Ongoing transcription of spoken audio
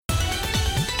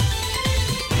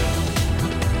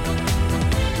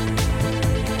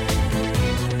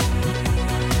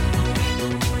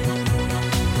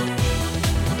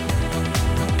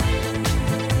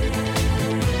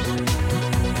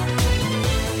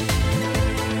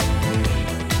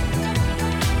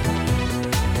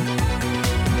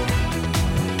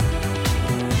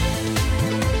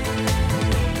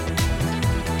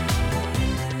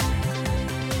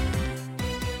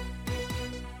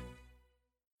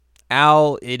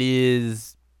Al,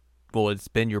 it's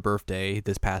been your birthday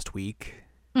this past week.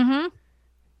 Mm-hmm.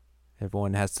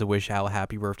 Everyone has to wish Al a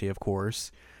happy birthday, of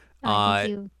course. Oh, thank Uh,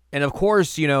 you. and of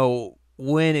course,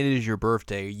 when it is your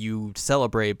birthday, you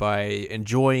celebrate by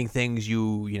enjoying things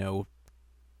you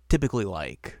typically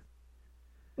like.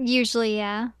 Usually,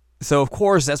 yeah. So, of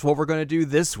course, that's what we're going to do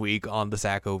this week on the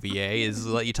SAC OVA is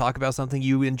let you talk about something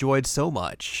you enjoyed so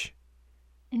much.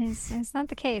 It's not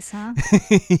the case, huh?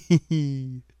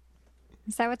 Yeah,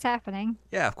 Is that what's happening?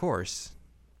 of course.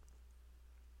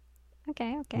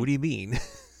 Okay, What okay. do you mean?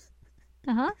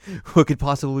 Uh-huh. What could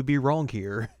possibly be wrong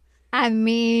here? I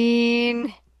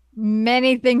mean,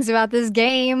 many things about this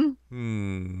game.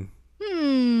 Hmm.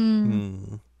 Hmm.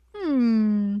 Hmm.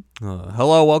 Hmm.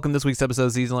 Hello, welcome to this week's episode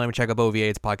of Season 11 Check Up OVA.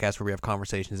 It's a podcast where we have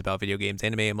conversations about video games,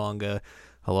 anime, and manga.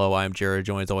 Hello, I'm Jared,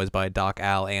 joined as always by Doc,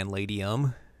 Al, and Lady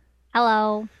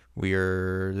Hello.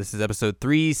 This is episode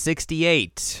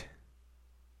 368.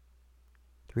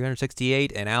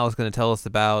 368, and Al is going to tell us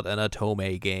about an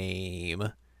Otome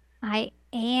game. I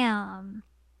am.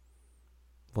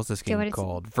 What's this Do you game want to?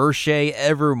 called? Virche,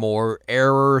 Evermore,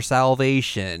 ErroR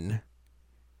Salvation.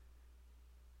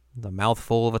 The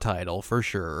mouthful of a title, for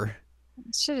sure.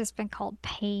 It should have been called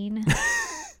Pain.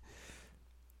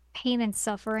 Pain and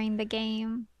Suffering, the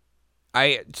game.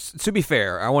 To be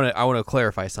fair, I want to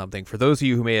clarify something for those of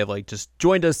you who may have just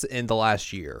joined us in the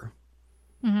last year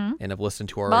Mm-hmm. and have listened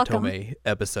to our Welcome. Otome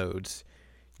episodes.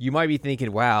 You might be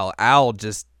thinking, "Wow, Al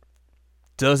just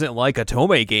doesn't like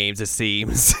Otome games, it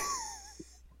seems."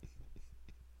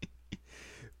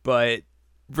 But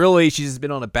really, she's just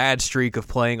been on a bad streak of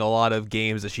playing a lot of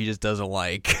games that she just doesn't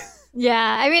like.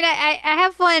 Yeah, I mean, I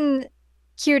have one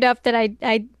queued up that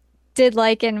I did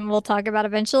like and we'll talk about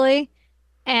eventually.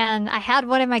 And I had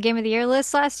one in my Game of the Year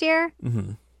list last year.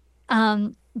 Mm-hmm.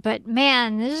 But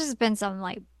man, there's just been some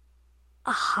like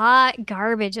hot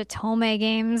garbage Atome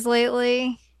games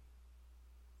lately.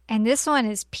 And this one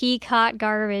is peak hot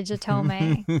garbage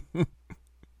Atome.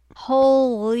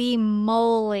 Holy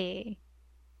moly.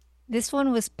 This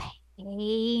one was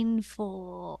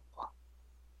painful.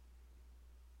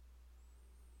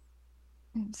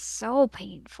 So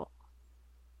painful.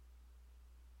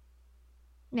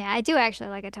 Yeah, I do actually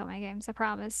like Atome games, I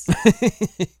promise.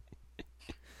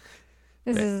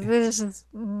 This is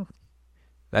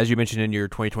As you mentioned in your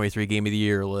 2023 Game of the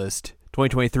Year list,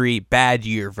 2023 bad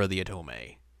year for the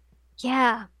Otome.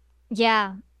 yeah.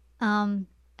 Yeah. Um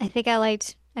I think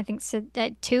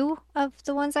two of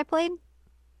the ones I played.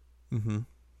 Mm-hmm.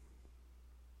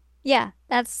 Yeah,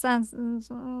 that sounds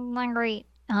not great.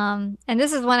 And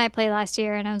this is one I played last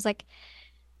year, and I was like,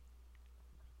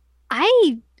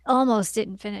 I almost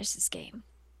didn't finish this game,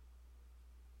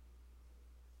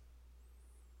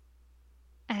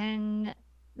 and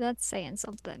that's saying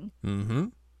something. Mm-hmm.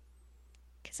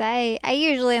 Because I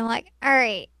usually am like, all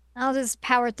right, I'll just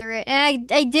power through it, and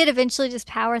I did eventually just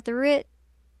power through it,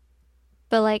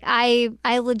 but like I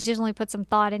legitimately put some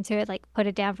thought into it, like put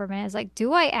it down for a minute. I was like,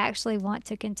 do I actually want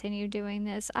to continue doing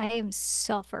this? I am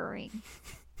suffering,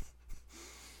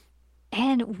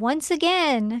 and once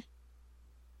again.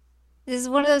 This is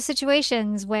one of those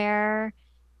situations where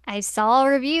I saw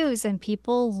reviews and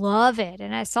people love it.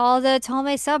 And I saw the Tome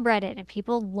subreddit and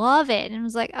people love it. And I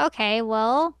was like, okay,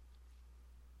 well,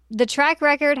 the track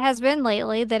record has been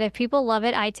lately that if people love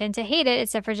it, I tend to hate it,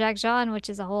 except for Jack John, which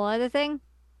is a whole other thing.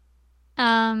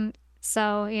 Um,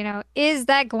 so, is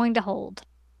that going to hold?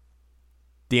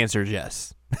 The answer is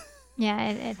yes. Yeah,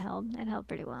 it held. It held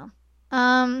pretty well.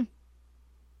 Um,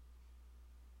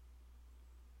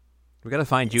 We gotta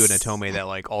find you an it's, Otome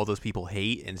that all those people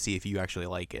hate and see if you actually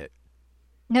like it.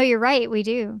 no, you're right, we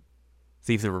do.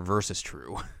 See if the reverse is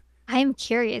true. I'm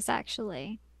curious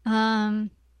actually.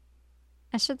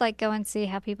 I should like go and see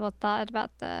how people thought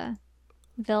about the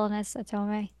villainous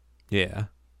Atome. Yeah.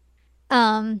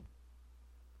 Um,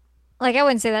 like I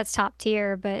wouldn't say that's top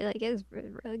tier, but like it's really,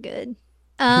 really good.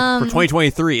 For Um,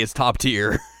 2023, it's top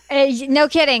tier. no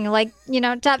kidding. Like,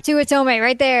 top two Atome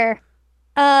right there.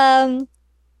 Um,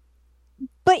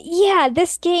 but yeah,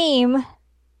 this game,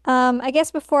 I guess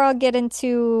before I'll get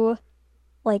into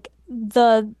like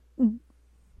the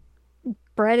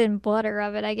bread and butter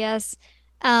of it, I guess.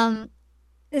 Um,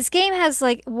 this game has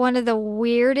like one of the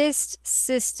weirdest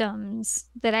systems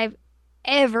that I've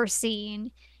ever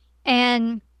seen.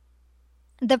 And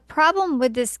the problem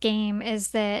with this game is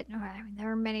that, I mean,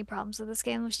 there are many problems with this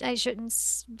game. I shouldn't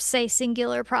say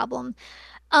singular problem.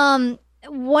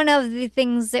 One of the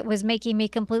things that was making me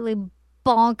completely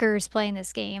bonkers playing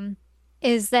this game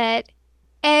is that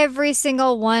every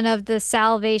single one of the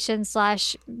salvation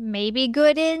slash maybe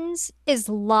good ends is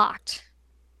locked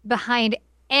behind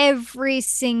every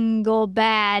single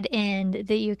bad end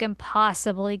that you can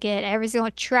possibly get, every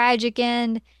single tragic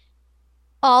end,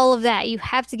 all of that. You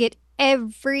have to get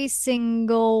every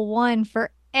single one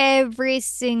for every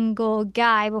single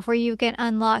guy before you can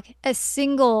unlock a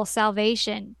single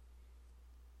salvation.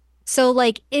 So,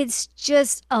 like, it's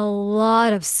just a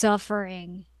lot of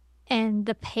suffering, and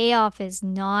the payoff is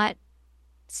not,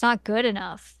 it's not good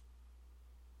enough.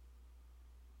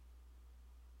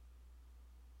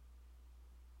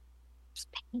 It's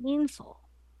painful.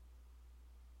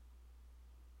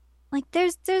 Like,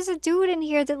 there's a dude in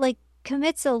here that like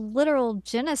commits a literal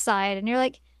genocide, and you're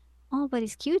like, oh, but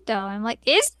he's cute though. I'm like,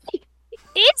 is he?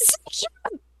 Is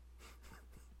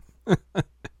he?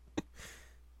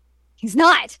 He's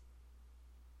not.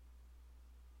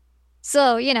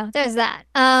 So, there's that.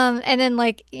 And then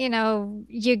like,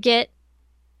 you get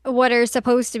what are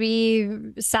supposed to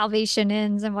be salvation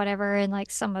ends and whatever, and like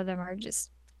some of them are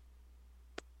just,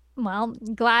 well,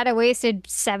 glad I wasted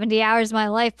 70 hours of my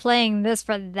life playing this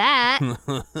for that.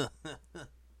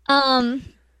 Um,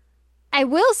 I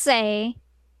will say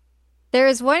there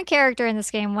is one character in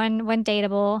this game, one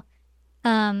dateable.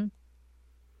 Um,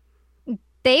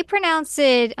 they pronounce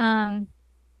it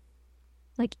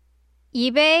like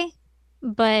eBay,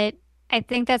 but I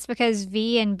think that's because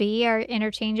V and B are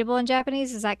interchangeable in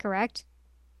Japanese. Is that correct?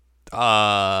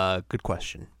 Good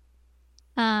question.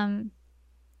 Um,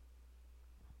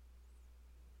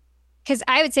 because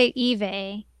I would say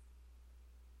eBay,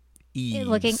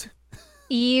 looking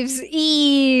Eves.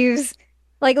 Eves.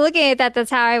 Like looking at that, that's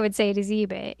how I would say it is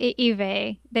eBay.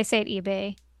 eBay. They say it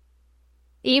eBay.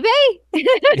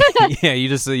 eBay? Yeah,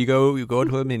 you go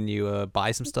to him and you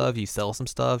buy some stuff, you sell some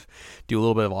stuff, do a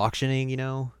little bit of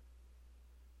auctioning.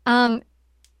 Um,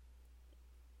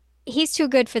 he's too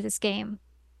good for this game.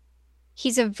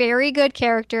 He's a very good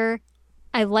character.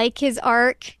 I like his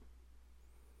arc.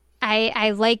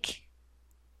 I like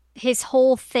his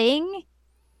whole thing.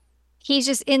 He's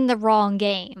just in the wrong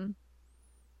game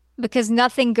because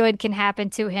nothing good can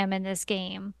happen to him in this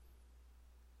game.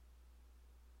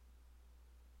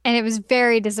 And it was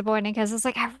very disappointing because it's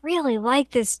like, I really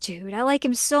like this dude. I like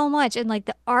him so much. And like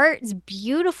the art is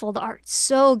beautiful. The art's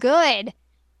so good.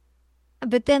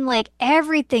 But then like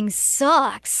everything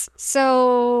sucks.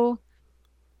 So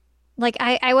like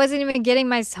I wasn't even getting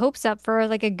my hopes up for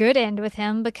like a good end with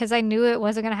him because I knew it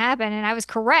wasn't gonna happen and I was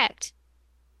correct.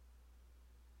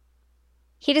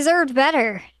 He deserved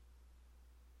better.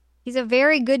 He's a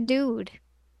very good dude.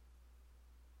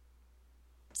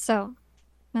 So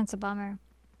that's a bummer.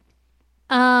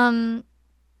 Um,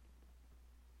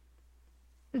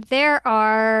 there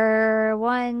are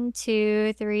one,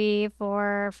 two, three,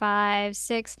 four, five,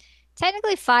 six,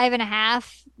 technically five and a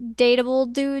half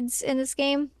dateable dudes in this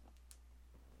game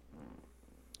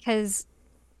because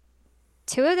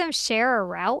two of them share a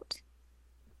route,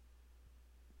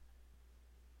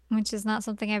 which is not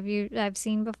something I've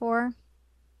seen before.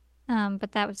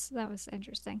 But that was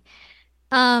interesting.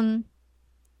 Um,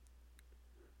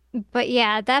 but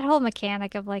yeah, that whole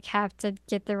mechanic of like have to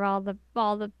get through all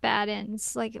the bad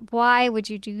ends, like why would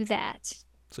you do that?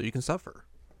 So you can suffer.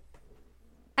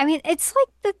 I mean, it's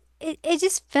like it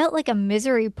just felt like a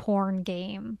misery porn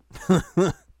game,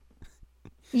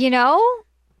 you know?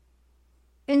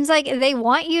 And it's like they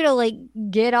want you to like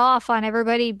get off on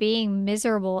everybody being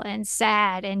miserable and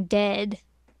sad and dead.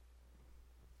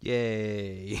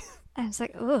 Yay. And it's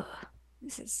like, oh,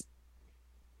 this is.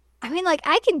 I mean, like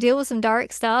I can deal with some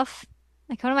dark stuff.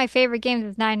 Like one of my favorite games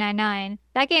is 999.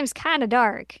 That game's kind of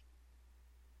dark,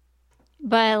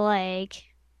 but like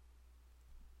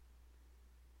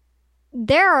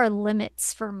there are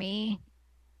limits for me.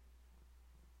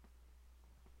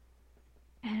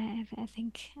 And I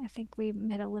think we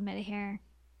hit a limit here.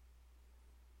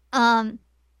 Um,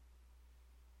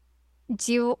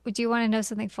 do you want to know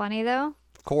something funny though?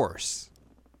 Of course.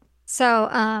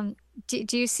 So,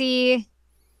 do you see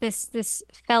this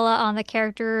fella on the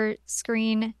character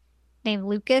screen named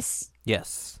Lucas?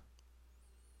 Yes.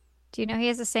 Do you know he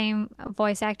has the same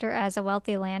voice actor as a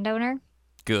wealthy landowner?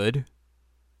 Good.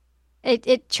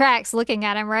 It tracks looking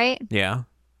at him, right? Yeah.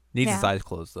 Needs his Yeah, eyes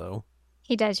closed though.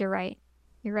 he does. You're right.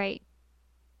 You're right.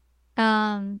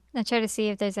 I try to see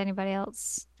if there's anybody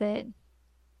else that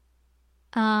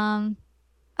um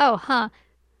oh, huh.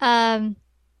 Um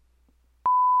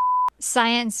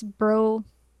Science bro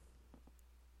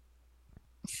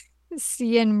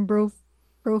Cian Brophy?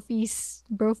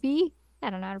 I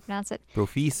don't know how to pronounce it.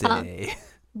 Profise. Um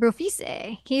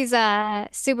Brofise. He's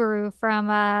Subaru from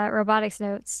Robotics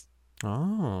Notes.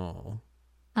 Oh.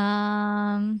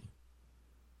 Um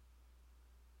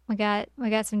we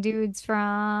got some dudes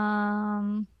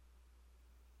from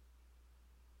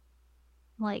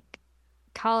like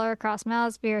collar across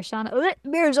mouths, beer sauna,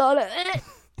 beer sauna.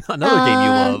 Another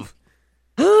game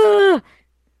you Um, love.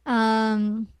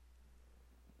 um,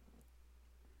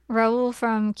 Raoul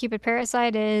from Cupid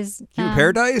Parasite is Human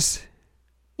Paradise?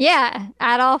 yeah,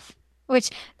 Adolf. Which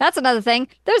that's another thing.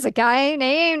 There's a guy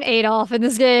named Adolf in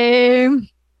this game.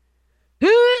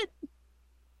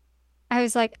 I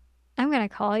was like, I'm gonna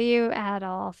call you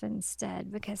Adolf instead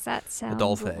because that sounds a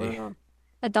Adolphe. little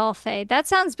Adolphe. That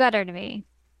sounds better to me.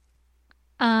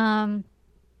 Um,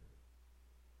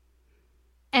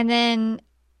 and then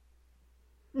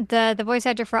the voice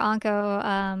actor for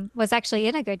Anko was actually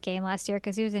in a good game last year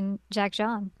because he was in Jack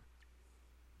John.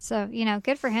 So,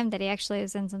 good for him that he actually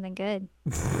is in something good.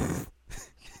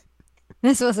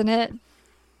 This wasn't it.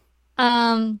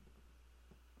 Um,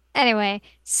 anyway,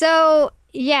 so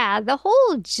yeah, the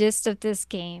whole gist of this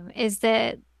game is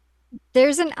that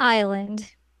there's an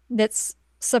island that's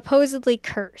supposedly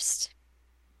cursed.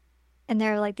 And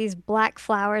there are like these black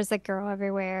flowers that grow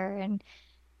everywhere and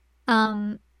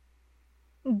um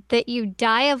that you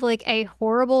die of like a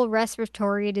horrible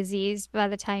respiratory disease by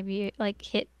the time you like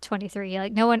hit 23.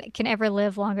 Like no one can ever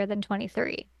live longer than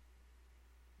 23.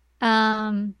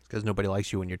 Um, Because nobody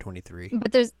likes you when you're 23.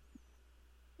 but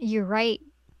you're right.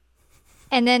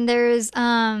 And then there's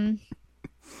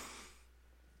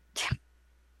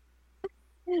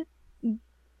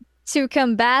to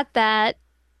combat that,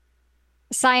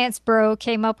 Science Bro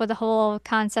came up with a whole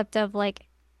concept of like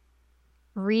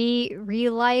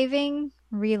relivers,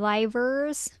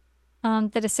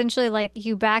 that essentially like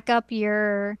you back up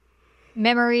your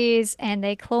memories and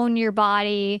they clone your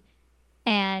body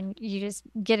and you just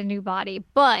get a new body.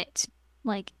 But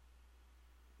like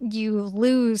you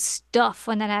lose stuff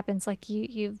when that happens. Like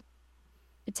you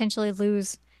potentially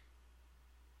lose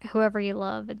whoever you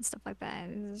love and stuff like that.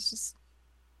 It's just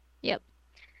yep.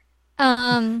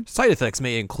 Um Side effects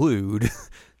may include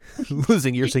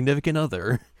losing your significant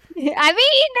other. I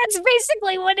mean that's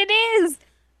basically what it is.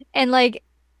 And like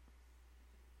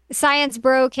Science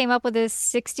Bro came up with this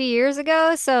 60 years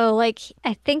ago, so like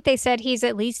I think they said he's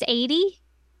at least 80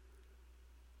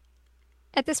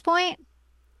 at this point.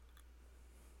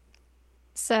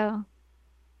 So,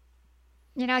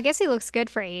 I guess he looks good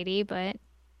for 80, but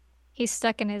he's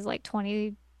stuck in his like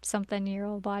 20 something year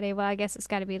old body. Well, I guess it's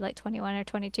got to be like 21 or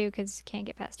 22 because you can't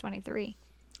get past 23.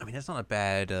 I mean, that's not a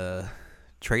bad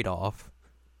trade off.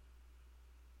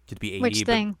 You get to be Which 80,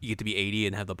 but thing? you get to be 80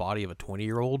 and have the body of a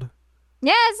 20-year-old.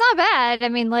 Yeah, it's not bad. I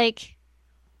mean, like,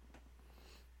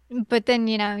 but then,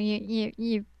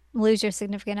 you lose your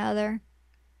significant other.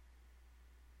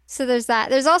 So there's that.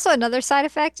 There's also another side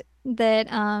effect that,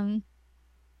 I'll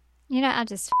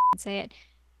just say it.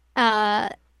 Uh,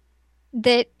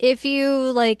 that if you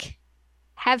like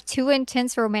have too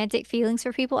intense romantic feelings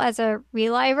for people as a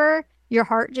reliver, your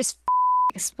heart just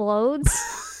explodes,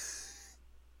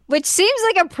 which seems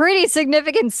like a pretty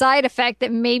significant side effect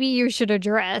that maybe you should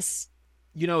address.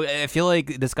 I feel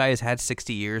like this guy has had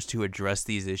 60 years to address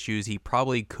these issues. He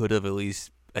probably could have at least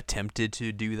attempted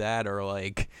to do that or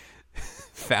like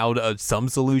found some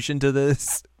solution to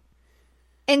this.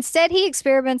 Instead, he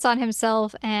experiments on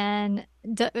himself and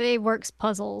he works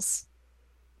puzzles.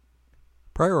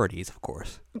 Priorities, of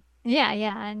course. Yeah,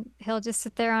 yeah, and he'll just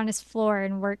sit there on his floor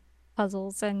and work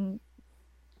puzzles and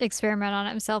experiment on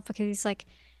himself because he's like,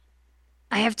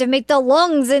 I have to make the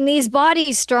lungs in these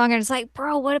bodies strong. And it's like,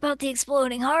 bro, what about the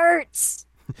exploding hearts?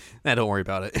 Nah, don't worry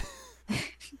about it.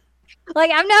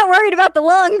 Like, I'm not worried about the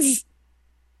lungs.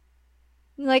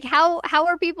 Like, how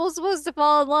are people supposed to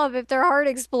fall in love if their heart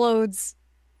explodes?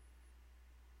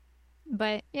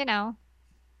 But,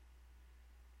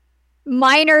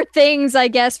 minor things, I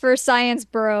guess, for Science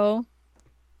Bro.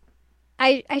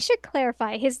 I should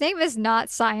clarify. His name is not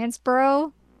Science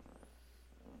Bro,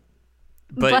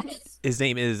 But but his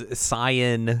name is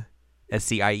Cyan,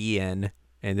 Scien,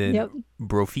 and then yep.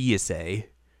 Brofeuse.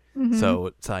 Hmm.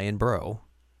 So Cyan Bro.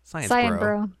 Science Science Bro.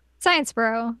 Bro. Science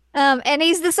Bro. And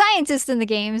he's the scientist in the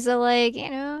game, so like,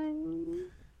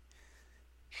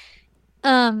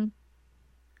 um,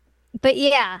 but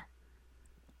yeah.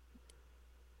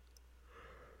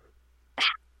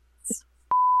 This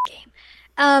game.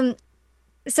 Um,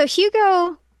 so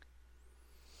Hugo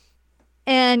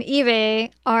and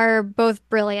Eve are both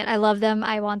brilliant. I love them.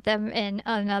 I want them in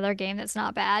another game that's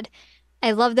not bad.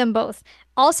 I love them both.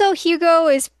 Also, Hugo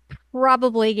is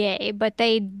probably gay, but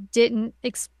they didn't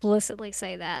explicitly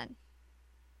say that.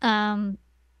 Um,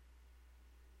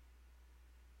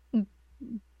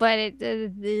 but I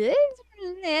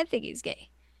think he's gay.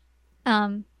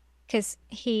 Because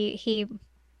he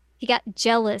got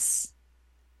jealous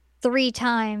 3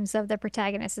 times of the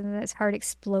protagonist, and then his heart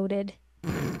exploded.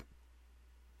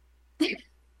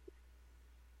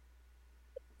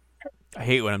 I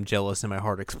hate when I'm jealous and my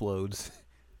heart explodes.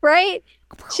 Right?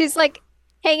 She's like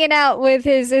hanging out with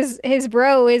his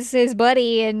bro, his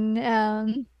buddy, and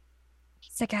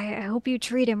he's like, I hope you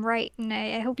treat him right, and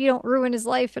I hope you don't ruin his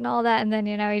life and all that. And then,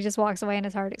 he just walks away and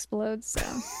his heart explodes.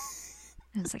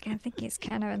 So I was like, I think he's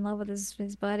kind of in love with his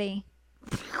buddy.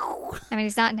 I mean,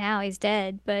 he's not now, he's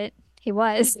dead, but he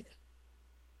was.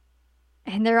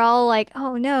 And they're all like,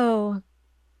 oh no,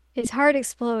 his heart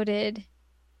exploded.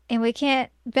 And we can't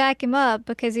back him up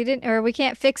because he didn't, or we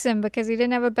can't fix him because he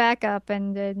didn't have a backup.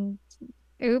 And then,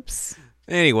 oops.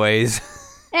 Anyways,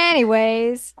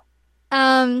 Anyways,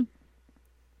 um,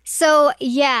 so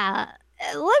yeah,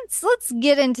 let's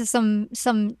get into some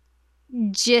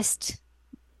gist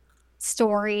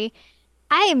story.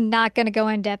 I am not going to go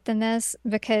in depth in this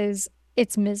because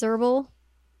it's miserable.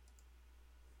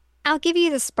 I'll give you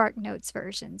the Spark Notes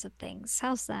versions of things.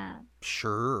 How's that?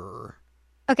 sure.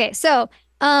 Okay, so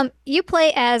you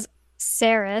play as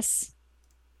Saris,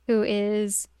 who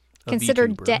is A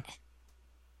considered dead. VTuber.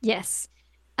 Yes.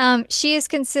 She is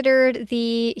considered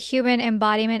the human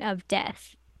embodiment of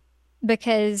death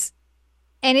because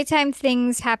anytime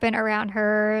things happen around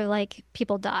her, like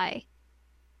people die.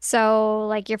 So,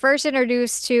 like, you're first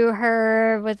introduced to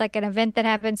her with like an event that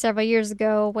happened several years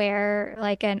ago where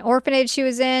like an orphanage she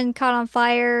was in caught on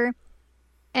fire.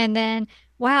 And then,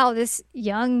 wow, this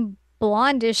young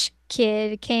blondish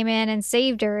kid came in and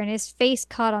saved her, and his face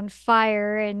caught on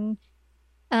fire. And,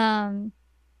 um,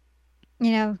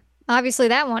 you know, obviously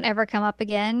that won't ever come up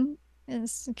again,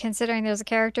 considering there's a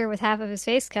character with half of his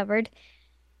face covered.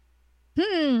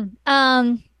 Hmm.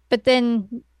 But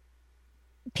then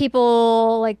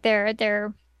people like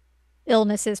their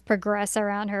illnesses progress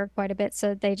around her quite a bit,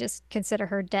 so they just consider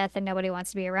her death, and nobody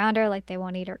wants to be around her. Like they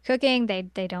won't eat her cooking. They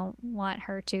don't want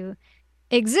her to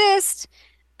exist.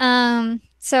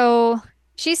 So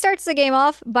she starts the game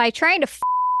off by trying to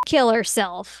kill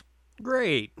herself.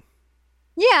 Great.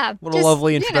 Yeah, What a just,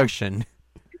 lovely introduction.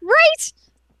 right?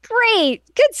 Great.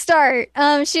 Good start.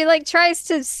 She like tries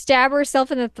to stab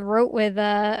herself in the throat with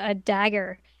a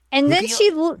dagger. And then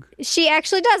Looking up. she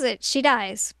actually does it. She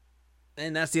dies.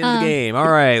 And that's the end of the Um, game. All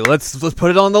right, let's put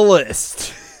it on the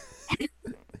list.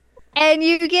 and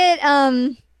you get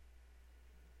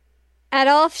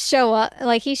Adolf show up,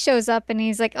 like he shows up and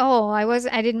he's like, "Oh,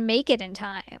 I didn't make it in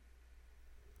time."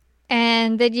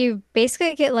 And then you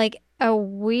basically get like a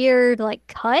weird like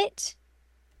cut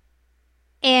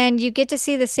and you get to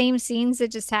see the same scenes that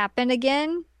just happened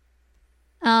again.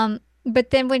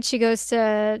 But then when she goes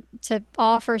to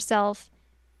off herself,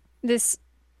 this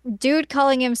dude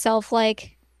calling himself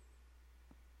like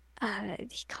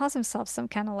he calls himself some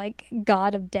kind of like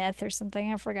god of death or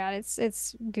something. I forgot.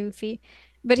 It's goofy.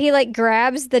 But he like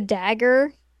grabs the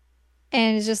dagger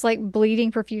and is just like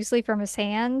bleeding profusely from his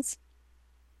hands.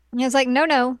 And it's like, no,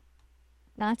 no,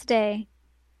 not today.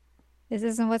 This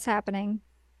isn't what's happening.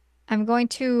 I'm going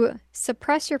to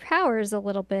suppress your powers a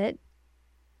little bit.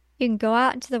 You can go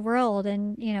out into the world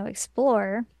and,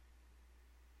 explore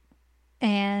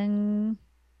and,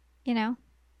 you know,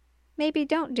 maybe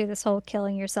don't do this whole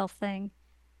killing yourself thing.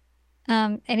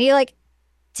 And he like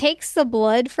takes the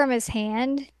blood from his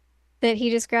hand that he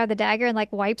just grabbed the dagger and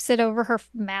like wipes it over her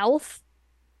mouth.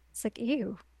 It's like,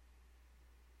 ew,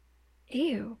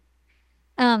 ew.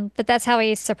 But that's how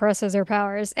he suppresses her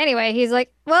powers. Anyway, he's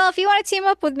like, "Well, if you want to team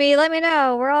up with me, let me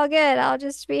know. We're all good. I'll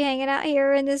just be hanging out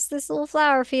here in this little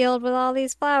flower field with all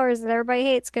these flowers that everybody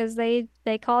hates because they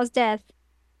cause death.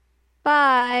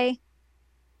 Bye."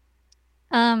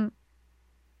 Um,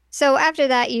 so after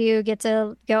that, you get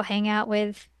to go hang out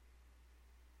with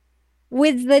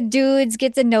the dudes,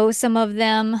 get to know some of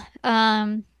them.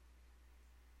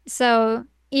 So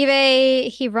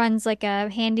Eve, he runs like a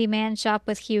handyman shop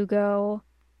with Hugo.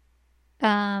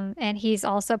 And he's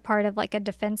also part of like a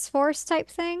defense force type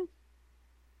thing.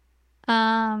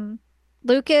 Um,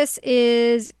 Lucas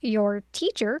is your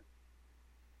teacher,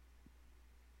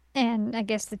 and I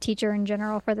guess the teacher in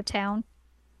general for the town.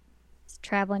 He's a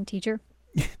traveling teacher.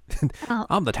 Uh,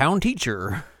 I'm the town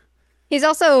teacher. he's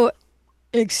also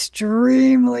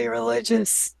extremely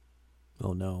religious.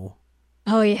 Oh no.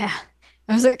 Oh yeah.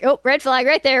 I was like, oh, red flag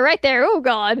right there, right there. Oh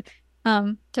God.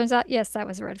 Turns out, yes, that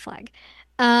was a red flag.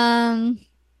 Um,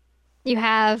 you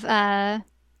have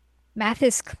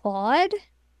Mathis Claude,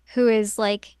 who is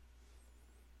like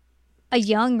a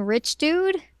young rich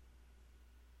dude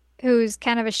who's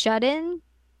kind of a shut-in,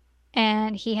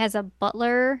 and he has a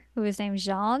butler who is named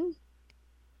Jean.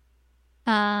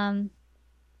 Um,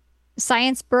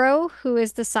 Science Bro, who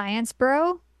is the Science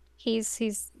Bro. He's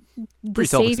the Pretty savior.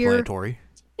 self-explanatory.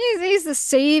 He's the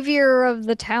savior of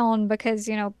the town because,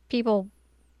 people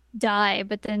die,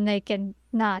 but then they can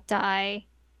not die,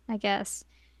 I guess.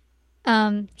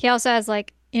 He also has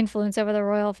like influence over the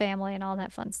royal family and all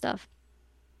that fun stuff.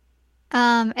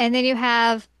 And then you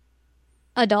have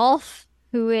Adolph,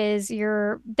 who is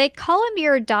they call him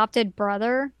your adopted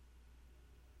brother.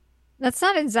 That's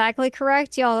not exactly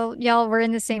correct. Y'all were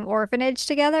in the same orphanage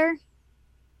together,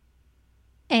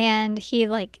 and he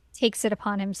like takes it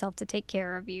upon himself to take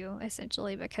care of you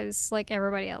essentially because like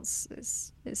everybody else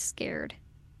is scared.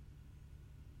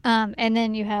 And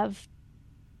then you have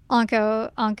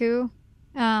Anku,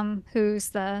 who's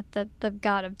the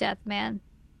god of death man.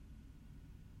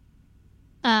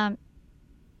 Um,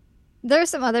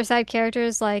 there's some other side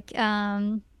characters like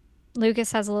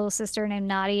Lucas has a little sister named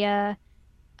Nadia.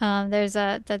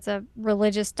 That's a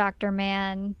religious doctor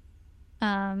man.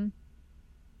 Um,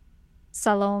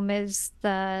 Salome is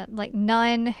the like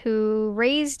nun who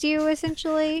raised you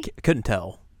essentially. Couldn't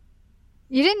tell.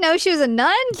 You didn't know she was a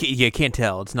nun? Yeah, can't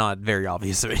tell. It's not very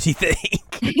obvious or anything.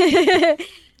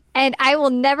 And I will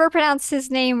never pronounce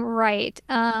his name right,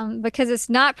 because it's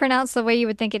not pronounced the way you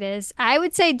would think it is. I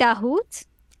would say Dahut.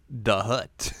 The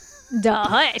Hut. The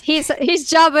Hut. He's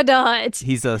Jabba the Hutt.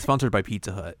 He's sponsored by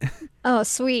Pizza Hut. Oh,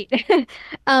 sweet.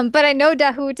 But I know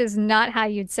Dahut is not how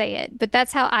you'd say it, but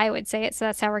that's how I would say it, so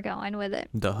that's how we're going with it.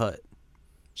 The Hut.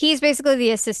 He's basically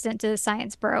the assistant to the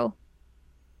science bro.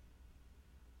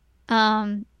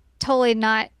 Totally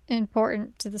not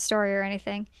important to the story or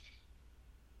anything.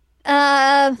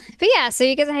 But yeah, so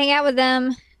you get to hang out with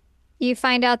them. You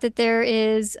find out that there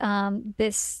is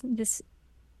this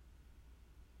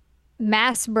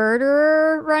mass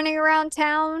murderer running around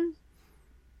town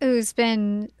who's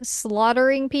been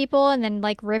slaughtering people and then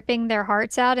like ripping their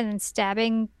hearts out and then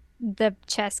stabbing the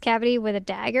chest cavity with a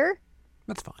dagger.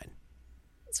 That's fine.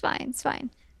 It's fine, it's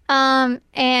fine.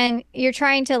 And you're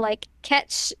trying to like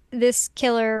catch this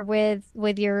killer with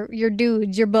your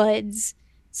dudes, your buds.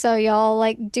 So y'all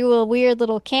like do a weird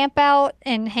little camp out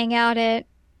and hang out at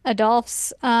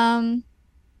Adolph's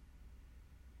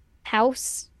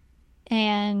house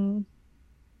and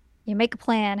you make a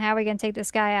plan. How are we gonna take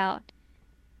this guy out?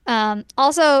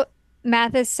 Also,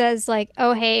 Mathis says like,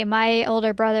 "Oh, hey, my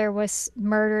older brother was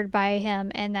murdered by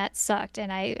him, and that sucked,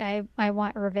 and I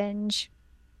want revenge."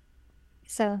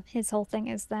 So his whole thing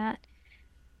is that.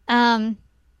 Um,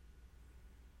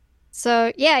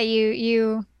 so yeah,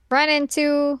 you run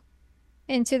into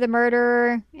the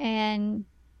murderer, and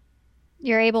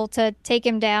you're able to take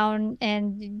him down,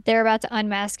 and they're about to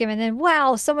unmask him, and then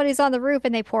wow, somebody's on the roof,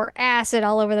 and they pour acid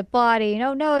all over the body.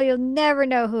 No, no, you'll never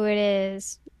know who it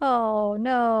is. Oh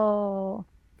no.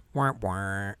 Wah,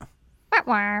 wah. Wah,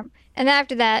 wah. And then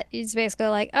after that, it's basically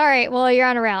like, all right, well, you're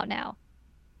on a route now.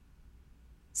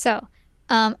 So,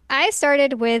 I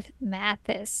started with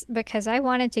Mathis because I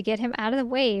wanted to get him out of the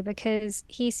way because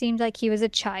he seemed like he was a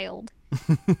child.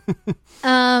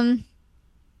 Um,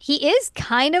 he is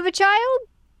kind of a child.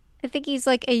 I think he's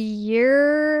like a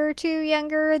year or two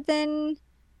younger than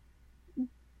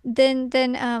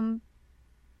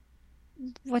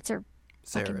what's her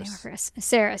fucking name Saris. for us?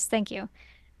 Saris, thank you.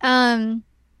 Um,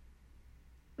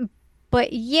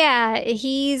 but yeah,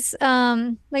 he's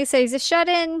like I said, he's a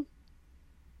shut-in.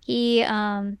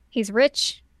 He's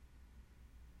rich.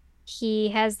 He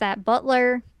has that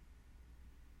butler,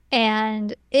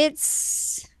 and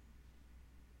it's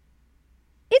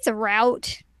a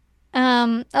route.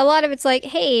 A lot of it's like,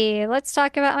 hey, let's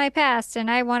talk about my past, and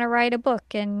I want to write a book,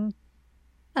 and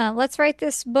let's write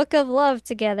this book of love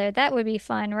together. That would be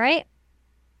fun, right?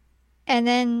 And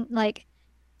then like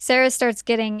Sarah starts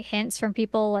getting hints from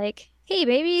people like, hey,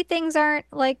 maybe things aren't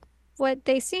like what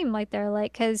they seem like they're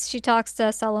like, because she talks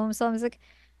to Salome. Salome's like,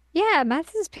 yeah,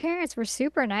 Mathis' parents were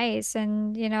super nice,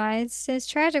 and it's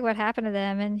tragic what happened to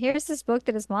them. And here's this book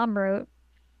that his mom wrote.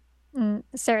 And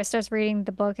Sarah starts reading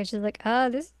the book, and she's like,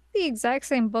 this is the exact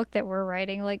same book that we're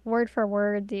writing, like word for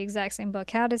word, the exact same book.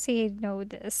 How does he know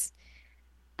this?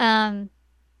 Um,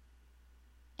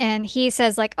 and he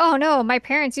says like, "Oh no, my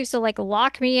parents used to like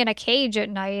lock me in a cage at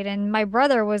night, and my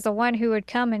brother was the one who would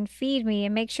come and feed me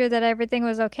and make sure that everything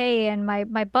was okay, and my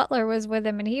butler was with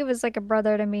him, and he was like a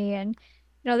brother to me, and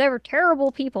they were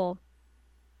terrible people."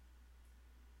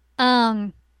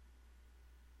 Um,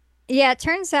 yeah, it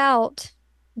turns out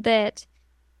that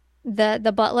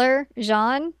the butler,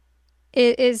 Jean,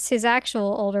 is his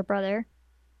actual older brother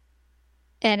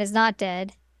and is not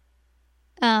dead.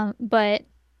 But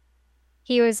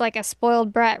he was like a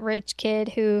spoiled brat rich kid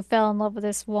who fell in love with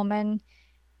this woman,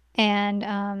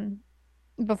 and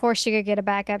before she could get a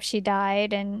backup, she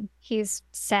died, and he's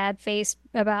sad faced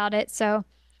about it. So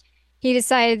he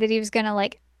decided that he was gonna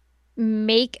like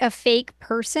make a fake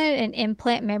person and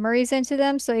implant memories into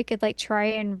them so he could like try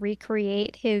and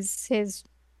recreate his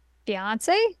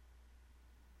fiance.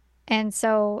 And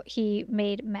so he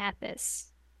made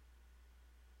Mathis.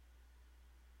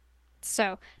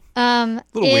 So, A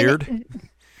little in weird.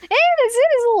 it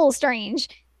is a little strange.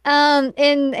 In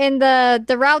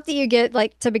the route that you get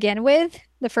like to begin with,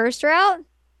 the first route,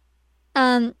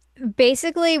 um,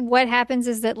 basically what happens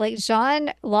is that like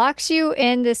Jean locks you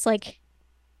in this like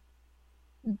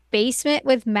basement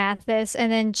with Mathis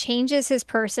and then changes his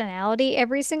personality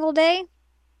every single day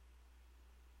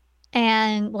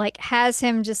and like has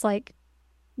him just like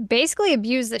basically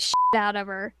abuse the shit out of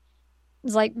her.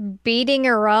 It's like beating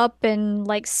her up and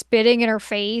like spitting in her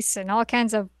face and all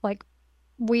kinds of like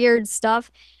weird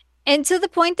stuff. And to the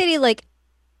point that he like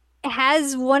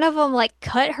has one of them like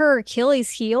cut her Achilles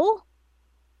heel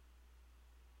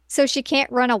so she can't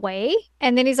run away.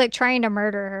 And then he's like trying to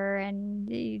murder her.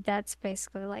 And that's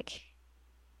basically like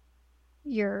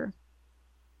your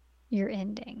your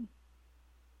ending.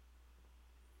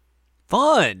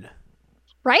 Fun.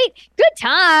 Right? Good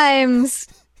times.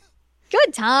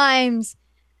 Good times.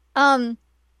 Um,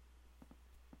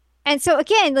 and so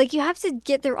again, like you have to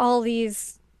get through all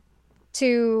these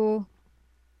to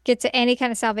get to any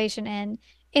kind of salvation end.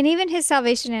 And even his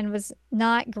salvation end was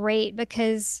not great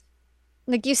because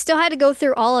like you still had to go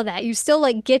through all of that. You still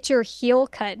like get your heel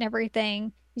cut and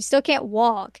everything. You still can't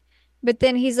walk. But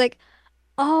then he's like,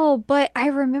 "Oh, but I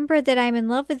remember that I'm in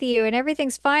love with you and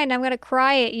everything's fine. I'm gonna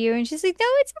cry at you." And she's like, "No,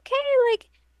 it's okay. Like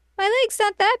my leg's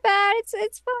not that bad.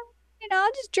 It's fine. You know,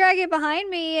 I'll just drag it behind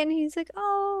me." And he's like,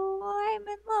 "Oh, I'm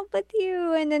in love with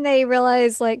you." And then they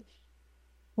realize like,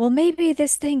 well, maybe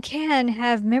this thing can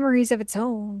have memories of its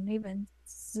own, even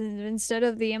instead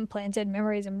of the implanted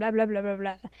memories and blah blah blah blah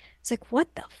blah. It's like,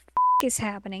 what the f is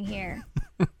happening here?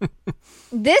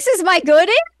 This is my good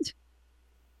end?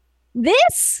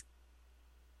 This?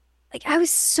 Like, I was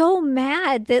so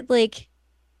mad that like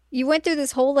you went through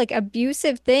this whole like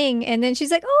abusive thing, and then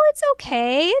she's like, "Oh, it's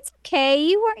okay. It's okay.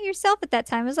 You weren't yourself at that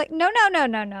time." I was like, "No, no, no,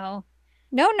 no, no.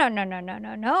 No, no, no, no, no,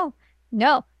 no, no.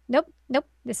 No. Nope. Nope.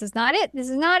 This is not it. This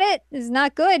is not it. This is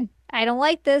not good. I don't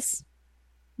like this.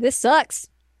 This sucks."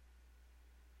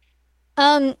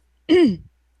 Um,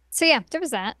 so yeah, there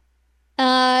was that.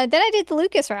 Then I did the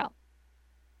Lucas route.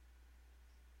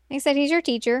 He said he's your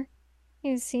teacher.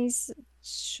 He's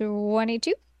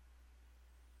 22.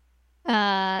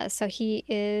 So he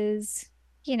is,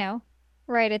 you know,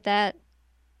 right at that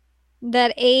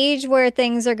age where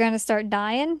things are going to start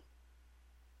dying.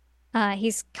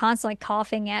 He's constantly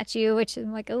coughing at you, which is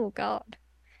like, oh God.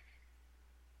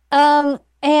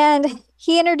 And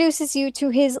he introduces you to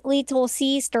his little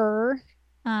sister,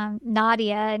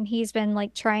 Nadia, and he's been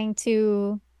like trying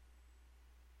to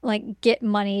like get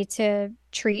money to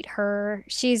treat her.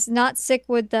 She's not sick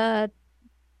with the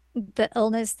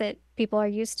illness that people are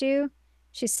used to.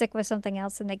 She's sick with something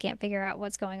else and they can't figure out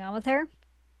what's going on with her.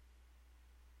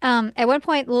 At one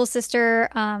point, little sister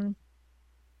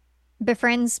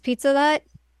befriends Pizza Hut.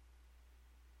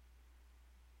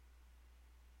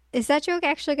 Is that joke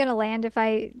actually gonna land if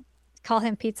I call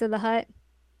him Pizza the Hut?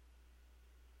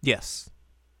 Yes.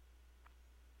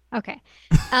 Okay.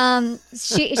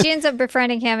 She ends up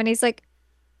befriending him and he's like,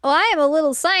 "Well, I am a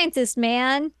little scientist,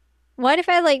 man. What if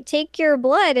I like take your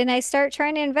blood and I start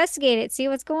trying to investigate it, see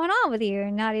what's going on with you?"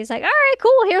 And Nadia's like, "All right,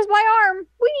 cool. Here's my arm.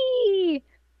 Whee!"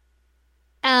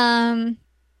 Um,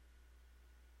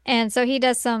 and so he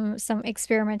does some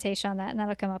experimentation on that, and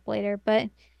that'll come up later. But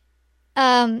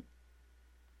um,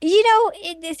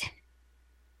 remember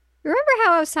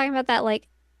how I was talking about that like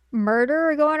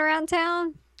murder going around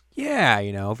town?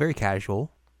 Yeah, very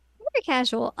casual. Very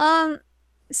casual.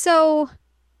 So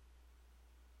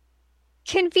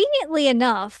conveniently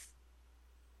enough,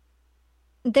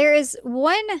 there is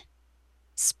one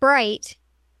sprite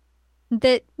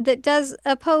that does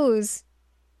a pose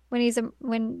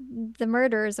when the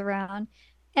murderer is around.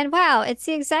 And wow, it's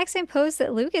the exact same pose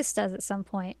that Lucas does at some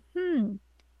point. Hmm.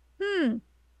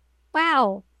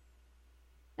 Wow.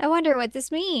 I wonder what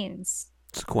this means.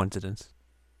 It's a coincidence.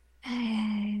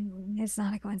 It's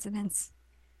not a coincidence.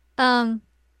 Um,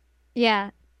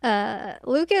 yeah.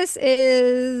 Lucas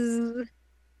is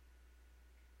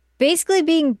basically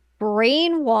being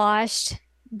brainwashed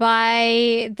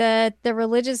by the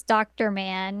religious doctor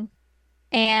man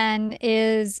and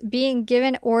is being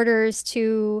given orders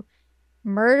to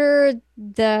murder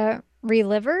the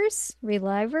relivers.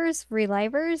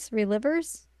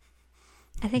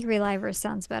 I think relivers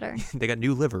sounds better. They got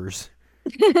new livers.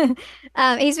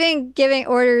 He's been giving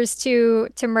orders to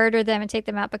murder them and take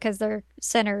them out because they're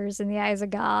sinners in the eyes of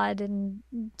God and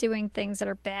doing things that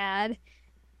are bad.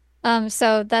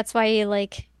 So that's why he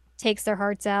like takes their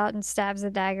hearts out and stabs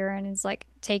the dagger and is like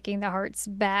taking the hearts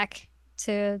back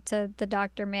to the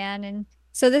doctor man. And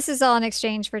so this is all in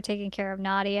exchange for taking care of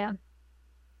Nadia.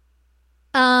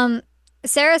 Um,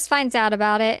 Saris finds out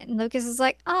about it, and Lucas is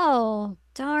like, "Oh,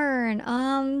 darn.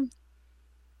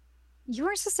 You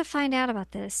weren't supposed to find out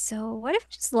about this. So what if I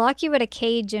just lock you in a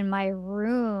cage in my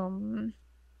room?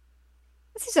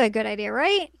 This is a good idea,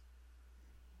 right?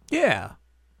 Yeah.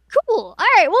 Cool. All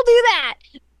right, we'll do that.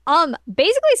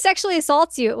 Basically sexually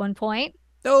assaults you at one point.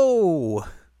 Oh.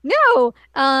 No.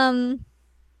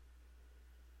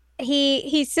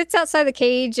 He sits outside the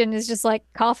cage and is just like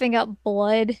coughing up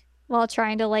blood while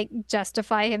trying to like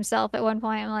justify himself at one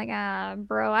point. I'm like,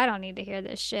 bro, I don't need to hear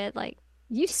this shit. Like,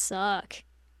 you suck.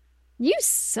 You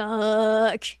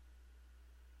suck.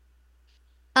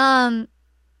 Um,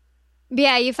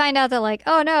 yeah, you find out that like,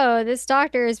 oh no, this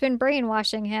doctor has been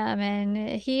brainwashing him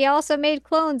and he also made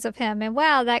clones of him. And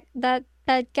wow,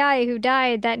 that guy who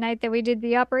died that night that we did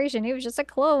the operation, he was just a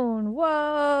clone.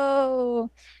 Whoa.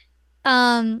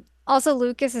 Also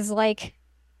Lucas is like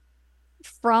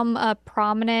from a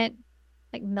prominent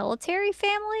like military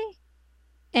family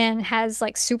and has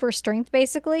like super strength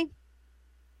basically.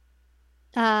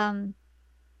 Um,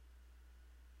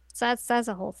 so that's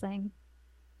a whole thing.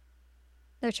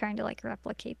 They're trying to like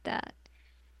replicate that.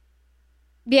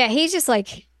 Yeah, he's just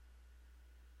like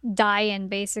dying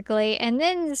basically, and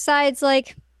then decides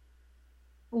like,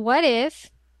 what if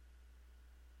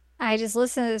I just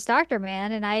listen to this doctor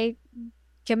man and I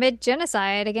commit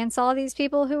genocide against all these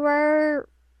people who are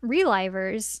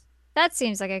relivers? That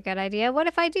seems like a good idea. What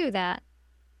if I do that?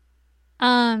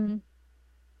 Um,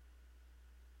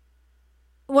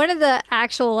 one of the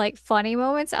actual like funny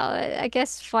moments, I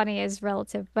guess funny is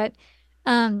relative, but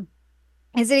um,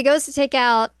 is that he goes to take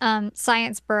out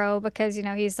Science Bro because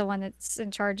he's the one that's in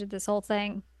charge of this whole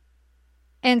thing.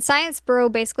 And Science Bro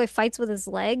basically fights with his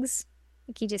legs.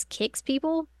 Like he just kicks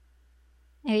people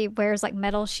and he wears like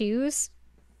metal shoes.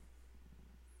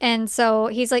 And so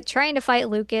he's like trying to fight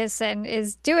Lucas and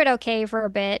is doing okay for a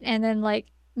bit and then like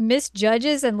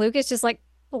misjudges and Lucas just like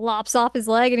lops off his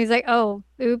leg and he's like, "Oh,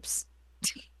 oops."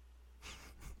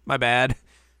 My bad.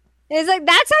 It's like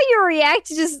that's how you react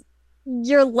to just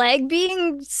your leg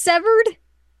being severed.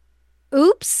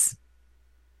 Oops.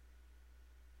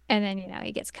 And then,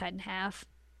 he gets cut in half.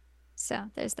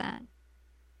 So there's that.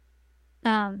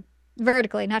 Um,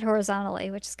 Vertically, not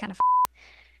horizontally, which is kind of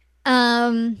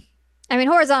um I mean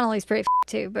horizontally is pretty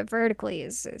too, but vertically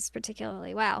is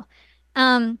particularly wow.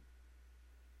 Um,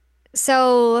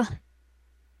 so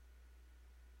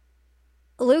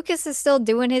Lucas is still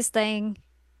doing his thing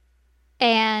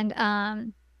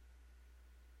and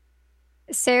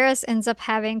Saris ends up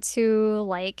having to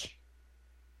like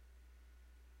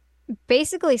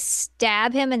basically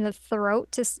stab him in the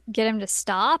throat to get him to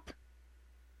stop.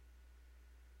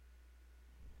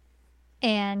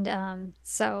 And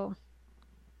so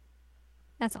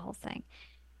that's a whole thing.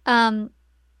 Um,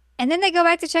 and then they go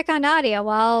back to check on Nadia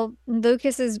while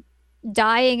Lucas is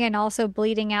dying and also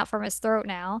bleeding out from his throat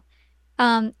now.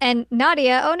 And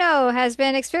Nadia, oh no, has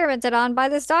been experimented on by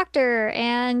this doctor,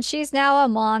 and she's now a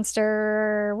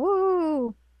monster.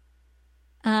 Woo!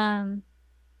 Um,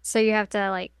 so you have to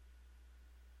like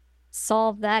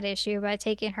solve that issue by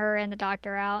taking her and the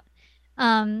doctor out.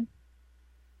 Um,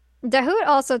 Dahoud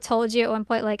also told you at one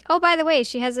point, like, oh, by the way,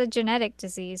 she has a genetic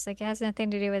disease. Like, it has nothing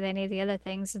to do with any of the other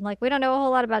things. And, like, we don't know a whole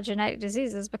lot about genetic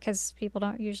diseases because people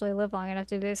don't usually live long enough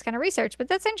to do this kind of research, but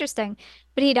that's interesting.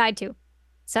 But he died too.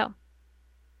 So,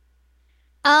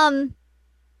 um,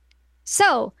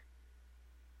 so,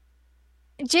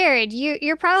 Jared,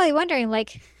 you're probably wondering,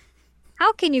 like,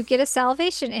 how can you get a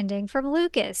salvation ending from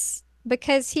Lucas?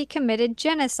 Because he committed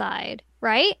genocide,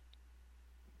 right?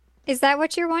 Is that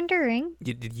what you're wondering?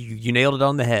 You nailed it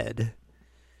on the head.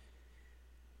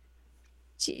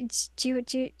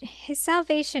 His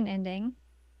salvation ending.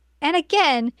 And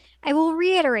again, I will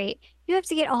reiterate, you have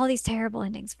to get all these terrible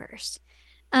endings first.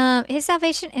 His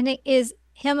salvation ending is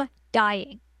him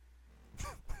dying.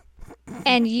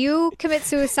 And you commit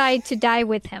suicide to die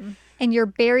with him. And you're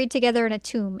buried together in a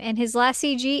tomb. And his last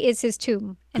CG is his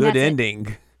tomb. And Good that's it.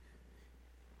 ending.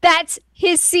 That's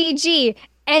his CG.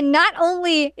 And not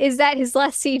only is that his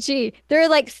last CG, there are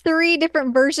like 3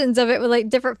 different versions of it with like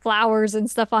different flowers and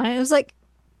stuff on it. It was like,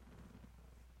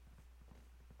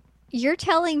 you're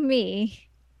telling me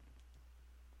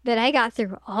that I got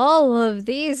through all of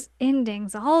these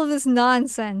endings, all of this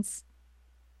nonsense,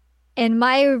 And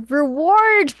my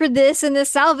reward for this in the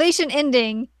salvation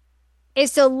ending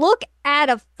is to look at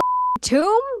a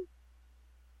tomb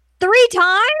 3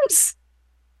 times.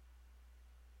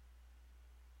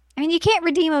 I mean, you can't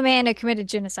redeem a man who committed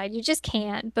genocide. You just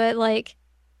can't. But like,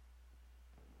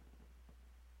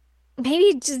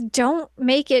 maybe just don't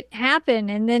make it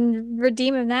happen and then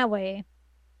redeem him that way.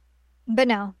 But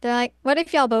no, they're like, what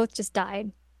if y'all both just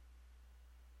died?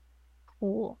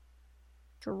 Cool.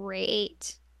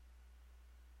 Great.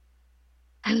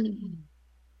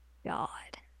 God.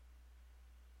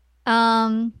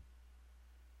 Um,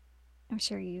 I'm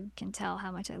sure you can tell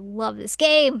how much I love this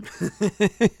game.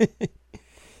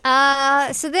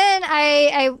 So then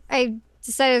I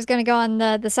decided I was gonna go on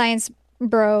the science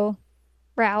bro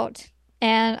route.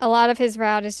 And a lot of his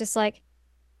route is just like,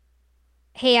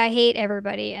 hey, I hate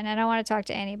everybody and I don't want to talk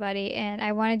to anybody and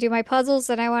I want to do my puzzles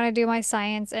and I want to do my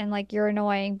science and like you're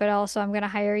annoying, but also I'm gonna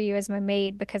hire you as my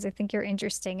maid because I think you're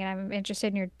interesting and I'm interested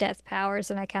in your death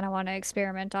powers and I kind of want to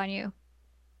experiment on you.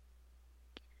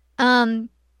 Um,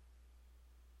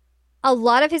 a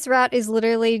lot of his route is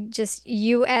literally just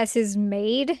you as his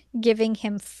maid giving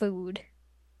him food.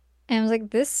 And I was like,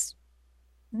 this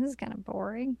is kind of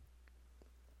boring.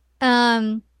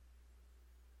 Um,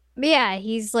 but yeah,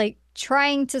 he's like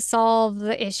trying to solve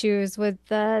the issues with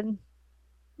the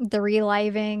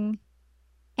reliving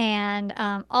and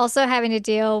also having to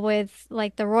deal with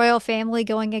like the royal family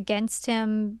going against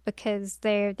him because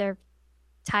they're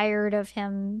tired of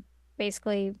him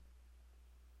basically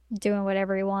doing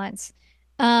whatever he wants.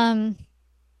 Um,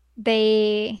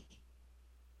 they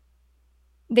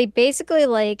they basically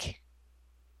like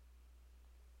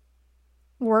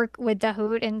work with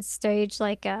Dahoud and stage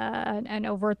like an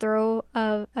overthrow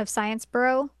of Science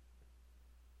Bro.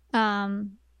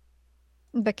 Um,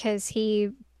 because he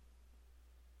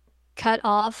cut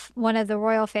off one of the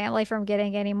royal family from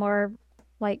getting any more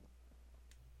like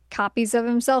copies of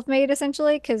himself made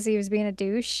essentially because he was being a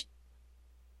douche.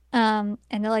 And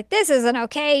they're like, this isn't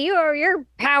okay. You're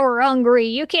power hungry.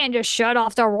 You can't just shut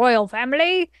off the royal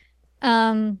family.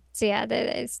 So yeah,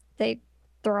 they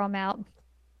throw him out.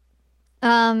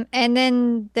 And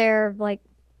then they're like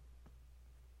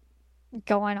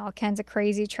going all kinds of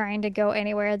crazy, trying to go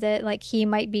anywhere that like he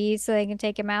might be so they can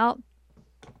take him out.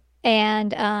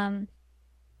 And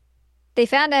they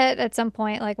found out at some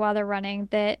point, like while they're running,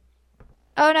 that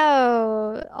oh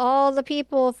no, all the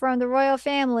people from the royal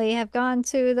family have gone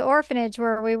to the orphanage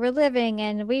where we were living,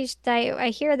 and I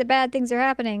hear that bad things are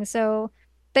happening. So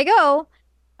they go,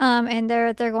 and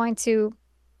they're going to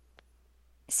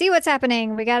see what's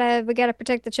happening. We gotta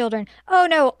protect the children. Oh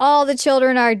no, all the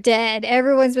children are dead.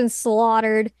 Everyone's been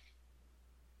slaughtered.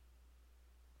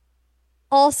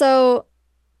 Also,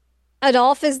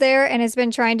 Adolf is there and has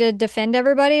been trying to defend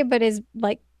everybody, but is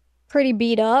like pretty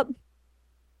beat up.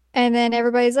 And then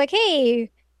everybody's like, "Hey,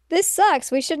 this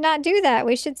sucks. We should not do that.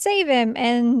 We should save him."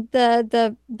 And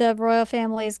the royal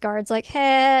family's guards like,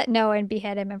 "Hey, no," and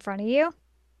behead him in front of you.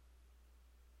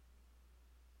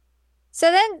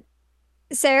 So then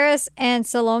Saris and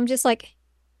Salome just like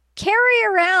carry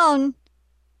around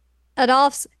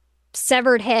Adolph's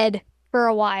severed head for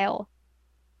a while.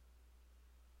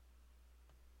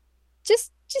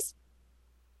 Just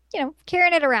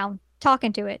carrying it around,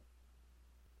 talking to it.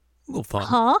 A little fun.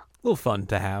 Huh? A little fun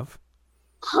to have.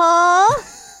 Huh?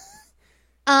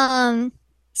 Um,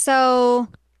 so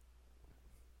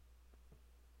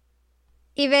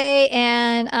Eve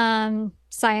and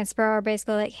Science Bro are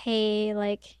basically like, hey,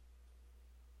 like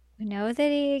we know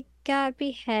that he got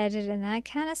beheaded and that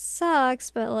kind of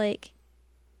sucks, but like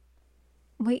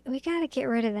we gotta get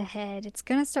rid of the head. It's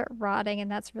gonna start rotting and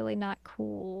that's really not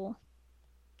cool.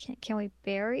 Can we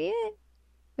bury it?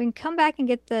 We can come back and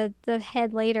get the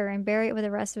head later and bury it with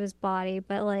the rest of his body,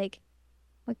 but like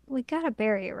we gotta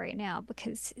bury it right now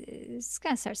because it's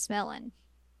gonna start smelling.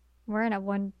 We're in a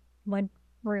one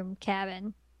room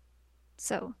cabin.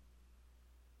 So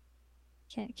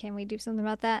can we do something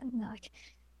about that? And they're like,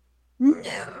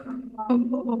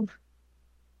 no.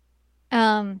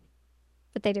 Um,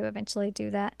 but they do eventually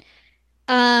do that.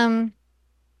 Um,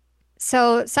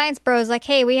 so Science Bros like,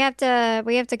 hey, we have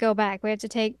to go back. We have to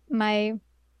take my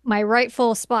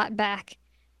rightful spot back.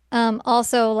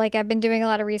 Also, like I've been doing a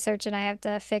lot of research and I have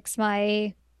to fix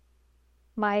my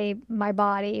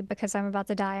body because I'm about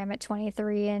to die. I'm at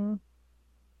 23 and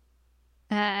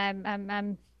I'm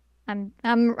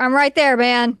right there,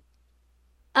 man.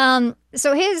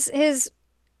 So his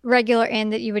regular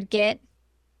end that you would get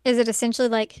is it essentially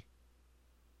like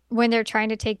when they're trying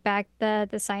to take back the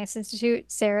Science Institute,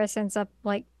 Sarah ends up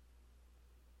like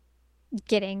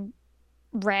getting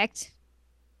wrecked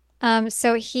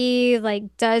So he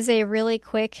like does a really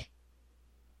quick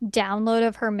download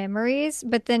of her memories,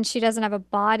 but then she doesn't have a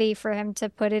body for him to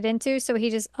put it into, so he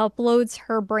just uploads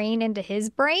her brain into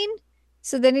his brain.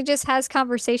 So then he just has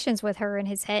conversations with her in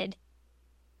his head,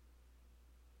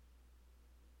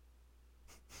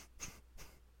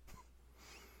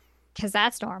 because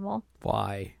that's normal.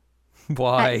 Why? I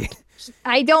Why?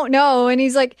 I don't know. And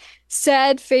he's like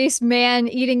sad-faced man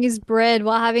eating his bread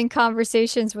while having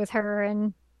conversations with her,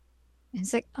 and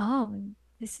it's like, oh,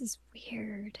 this is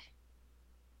weird.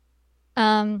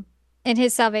 Um, in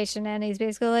his salvation, and he's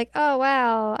basically like, "Oh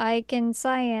wow, I can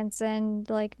science and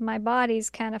like my body's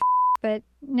kind of, but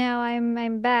now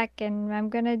I'm back and I'm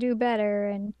gonna do better."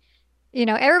 And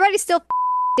everybody's still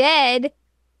dead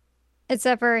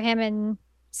except for him and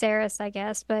Saris, I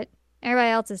guess, but everybody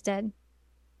else is dead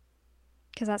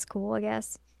because that's cool, I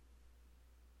guess.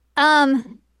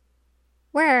 Um,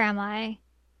 where am I?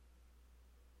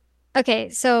 Okay,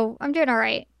 so I'm doing all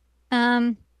right.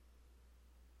 Um,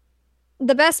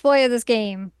 the best boy of this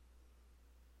game,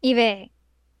 Eve.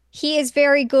 He is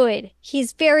very good.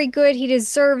 He's very good. He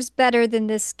deserves better than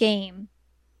this game.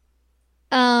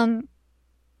 Um,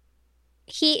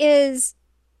 he is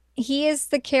he is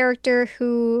the character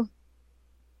who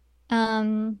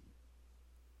um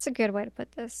it's a good way to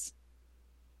put this.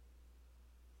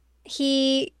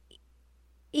 He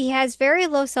he has very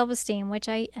low self-esteem, which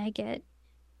I get.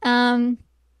 Um,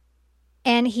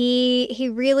 and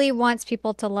he really wants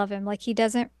people to love him. Like he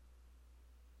doesn't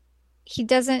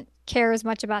care as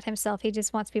much about himself. He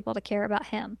just wants people to care about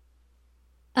him.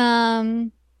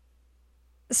 Um,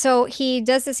 so he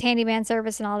does this handyman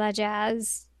service and all that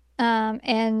jazz,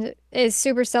 and is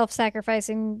super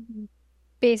self-sacrificing,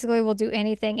 basically will do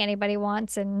anything anybody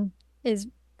wants and is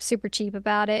super cheap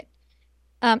about it.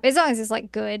 As long as it's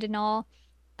like good and all.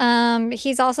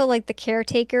 He's also like the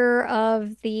caretaker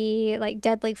of the like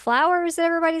deadly flowers that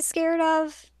everybody's scared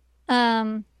of.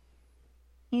 Um,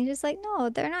 he's just like, no,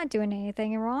 they're not doing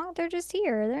anything wrong. They're just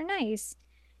here. They're nice.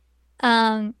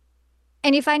 Um,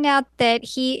 And you find out that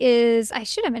he is, I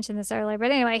should have mentioned this earlier,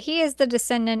 but anyway, he is the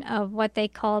descendant of what they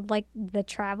called like the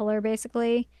traveler,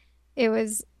 basically. It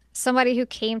was somebody who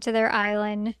came to their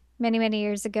island many, many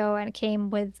years ago and came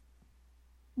with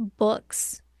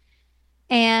books.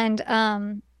 And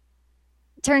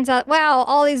turns out, wow,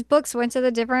 all these books went to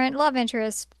the different love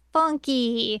interests.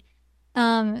 Funky.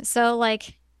 So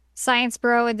like Science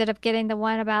Bro ended up getting the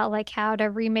one about like how to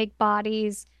remake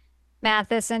bodies.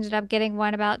 Mathis ended up getting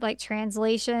one about like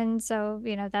translation. So,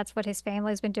 that's what his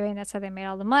family's been doing. That's how they made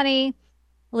all the money.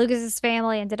 Lucas's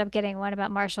family ended up getting one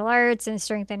about martial arts and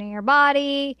strengthening your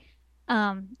body.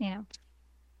 Um, you know,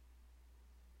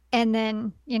 and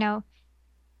then,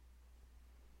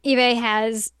 eBay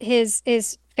has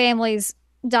his family's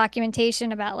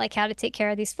documentation about like how to take care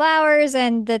of these flowers,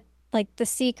 and the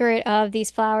secret of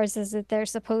these flowers is that they're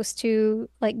supposed to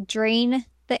like drain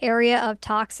the area of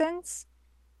toxins.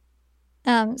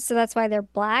 So that's why they're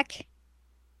black.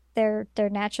 They're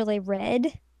naturally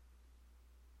red.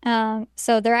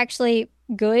 So they're actually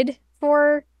good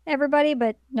for everybody,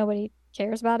 but nobody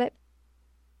cares about it.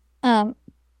 Um,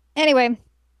 anyway,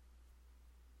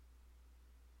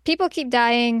 people keep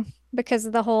dying because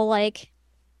of the whole like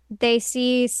they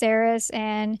see Saris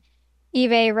and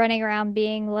Eve running around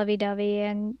being lovey-dovey,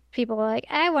 and people are like,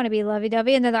 I want to be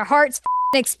lovey-dovey, and then their hearts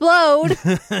explode.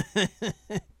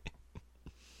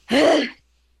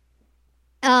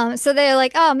 So they're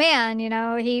like, oh man,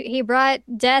 he brought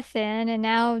death in, and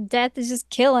now death is just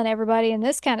killing everybody, and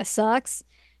this kind of sucks.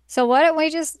 So why don't we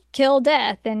just kill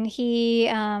death? And he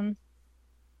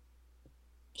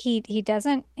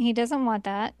doesn't want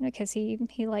that because he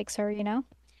likes her.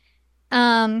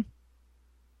 Um,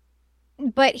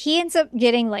 but he ends up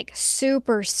getting like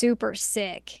super, super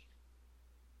sick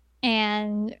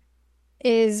and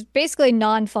is basically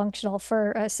non-functional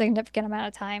for a significant amount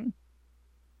of time.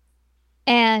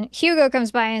 And Hugo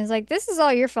comes by and is like, this is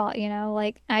all your fault,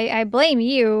 like I blame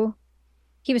you.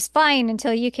 He was fine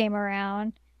until you came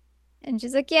around. And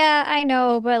she's like, yeah, I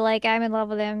know, but like I'm in love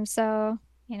with him, so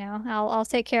I'll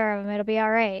take care of him. It'll be all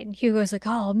right. And Hugo's like,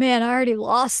 oh man, I already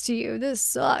lost to you. This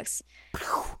sucks.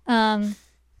 Um,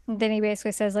 then he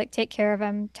basically says, like, take care of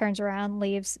him, turns around,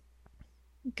 leaves,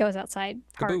 goes outside,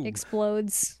 heart Kaboom.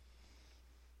 explodes.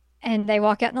 And they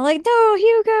walk out and they're like, no,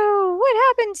 Hugo, what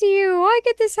happened to you? Why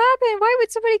could this happen? Why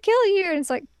would somebody kill you? And it's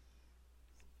like,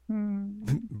 hmm,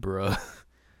 Bruh.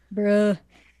 bruh.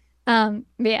 But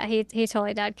yeah, he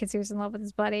totally died because he was in love with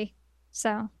his buddy.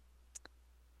 So,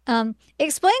 it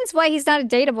explains why he's not a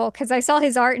dateable, because I saw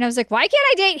his art and I was like, why can't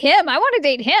I date him? I want to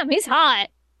date him. He's hot.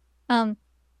 Um,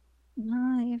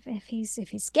 if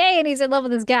he's gay and he's in love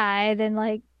with this guy, then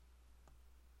like,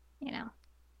 you know,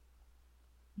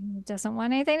 he doesn't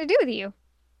want anything to do with you.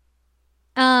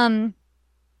 Um,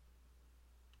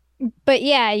 but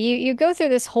yeah, you go through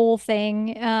this whole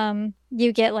thing.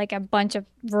 You get like a bunch of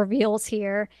reveals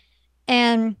here,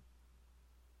 and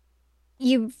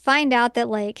you find out that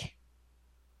like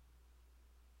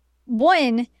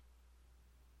one,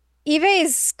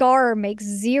 Eve's scar makes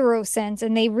zero sense,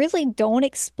 and they really don't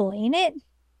explain it.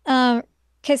 Um,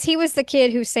 because he was the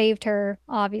kid who saved her.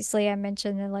 Obviously, I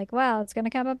mentioned that like, wow, it's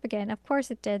gonna come up again. Of course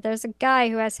it did. There's a guy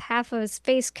who has half of his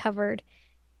face covered.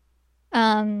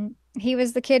 He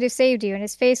was the kid who saved you, and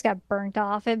his face got burnt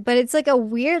off. But it's like a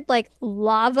weird, like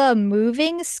lava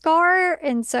moving scar,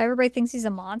 and so everybody thinks he's a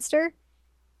monster.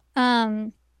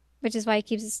 Um, which is why he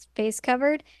keeps his face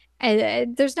covered.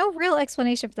 And there's no real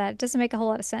explanation for that. It doesn't make a whole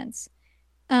lot of sense.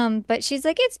 But she's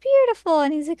like, it's beautiful,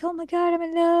 and he's like, oh my God, I'm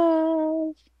in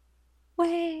love.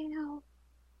 Wow,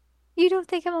 you don't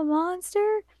think I'm a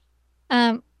monster?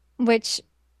 Um, which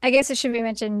I guess it should be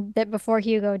mentioned that before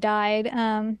Hugo died,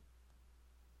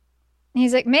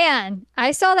 he's like, man,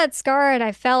 I saw that scar and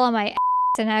I fell on my ass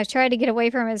and I tried to get away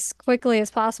from it as quickly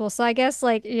as possible. So I guess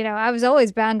like, I was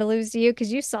always bound to lose to you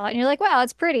because you saw it and you're like, wow,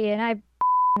 it's pretty. And I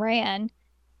ran.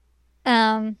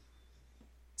 Um,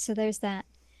 so there's that.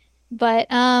 But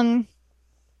yeah,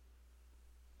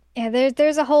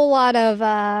 there's a whole lot of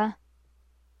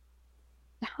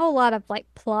like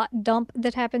plot dump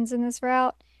that happens in this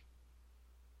route.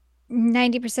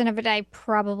 90% of it I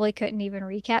probably couldn't even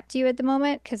recap to you at the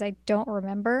moment because I don't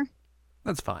remember.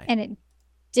 That's fine. And it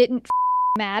didn't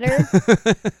matter.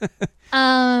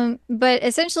 But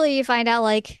essentially you find out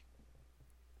like,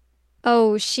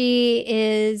 oh, she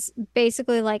is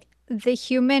basically like the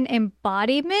human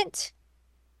embodiment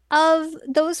of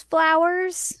those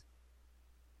flowers,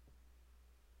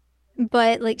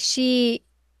 but like she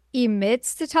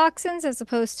emits the toxins as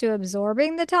opposed to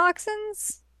absorbing the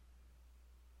toxins.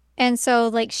 And so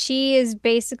like she is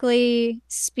basically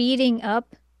speeding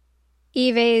up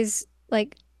Eve's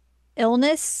like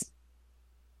illness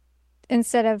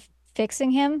instead of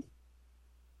fixing him.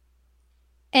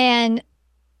 And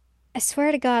I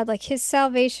swear to God, like his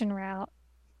salvation route,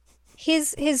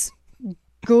 his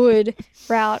good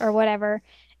route or whatever,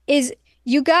 is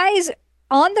you guys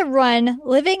on the run,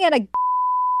 living in a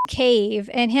cave,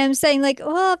 and him saying like,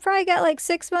 "Oh, I've probably got like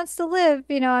 6 months to live.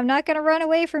 I'm not gonna run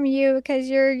away from you because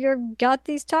you're got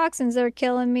these toxins that are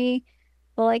killing me.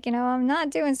 But like, I'm not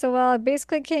doing so well. I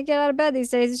basically can't get out of bed these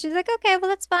days." And she's like, "Okay, well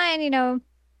that's fine.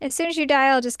 As soon as you die,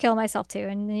 I'll just kill myself too,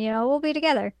 and we'll be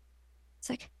together." It's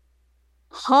like,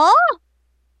 huh?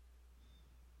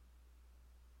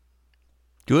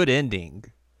 Good ending.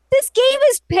 This game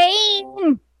is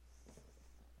pain.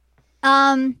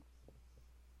 Um,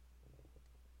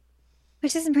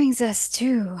 which just brings us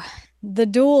to the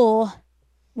duel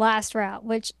last route,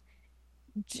 which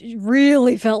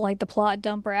really felt like the plot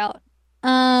dump route.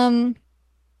 Um,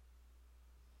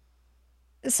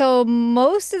 so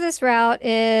most of this route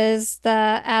is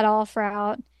the Adolf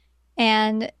route,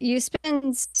 and you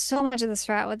spend so much of this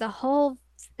route with the whole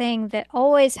thing that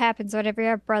always happens whenever you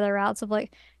have brother routes of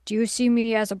like, do you see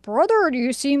me as a brother or do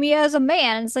you see me as a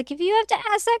man? And it's like if you have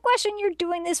to ask that question, you're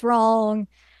doing this wrong.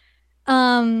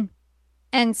 Um,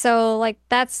 and so like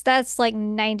that's like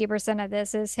 90% of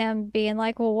this is him being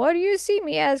like, well, what do you see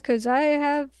me as? Because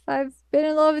I've been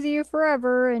in love with you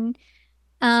forever. And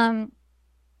um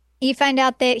you find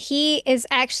out that he is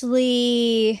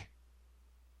actually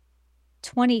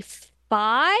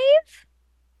 25.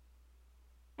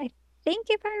 I think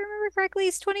if I remember correctly,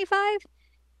 he's 25.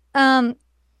 Um,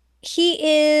 he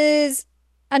is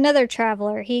another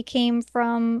traveler. He came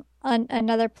from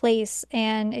another place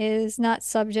and is not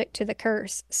subject to the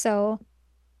curse. So,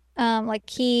 like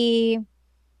he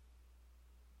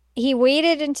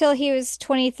waited until he was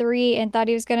 23 and thought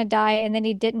he was gonna die, and then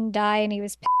he didn't die, and he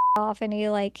was pissed off, and he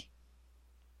like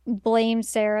blamed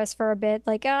Saris for a bit,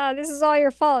 like, this is all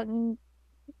your fault, and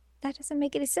that doesn't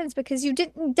make any sense because you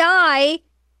didn't die.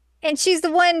 And she's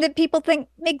the one that people think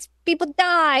makes people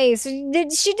die. So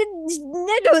she didn't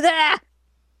do that.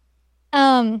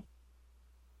 Um,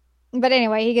 but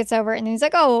anyway, he gets over it and he's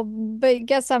like, "Oh, but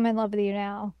guess I'm in love with you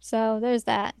now." So there's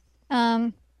that.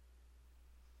 Um,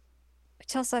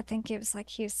 which also I think it was like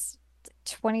he was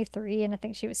 23 and I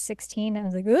think she was 16. I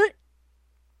was like, "Ugh,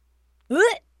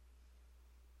 ugh."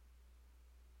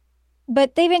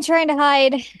 But they've been trying to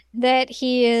hide that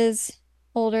he is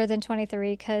older than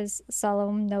 23 because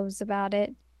Salome knows about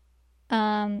it.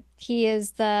 He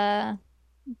is the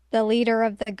leader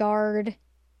of the guard,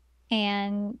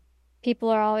 and people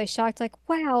are always shocked, like,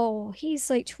 wow, he's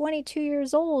like 22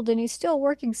 years old and he's still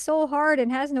working so hard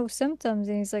and has no symptoms.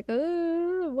 And he's like, what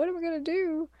am I gonna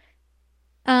do?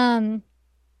 Um,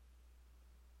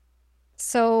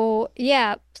 so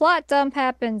yeah, plot dump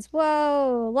happens.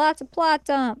 Whoa, lots of plot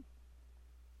dump.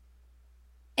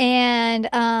 And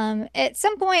at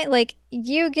some point, like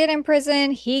you get in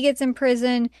prison, he gets in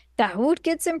prison, Dahoud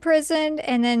gets imprisoned,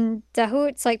 and then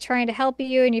Dahoud's like trying to help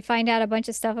you, and you find out a bunch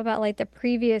of stuff about like the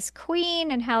previous queen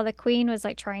and how the queen was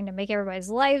like trying to make everybody's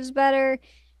lives better.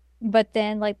 But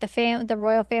then like the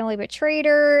royal family betrayed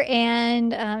her,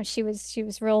 and she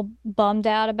was real bummed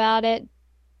out about it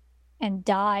and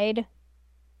died.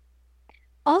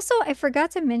 Also, I forgot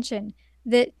to mention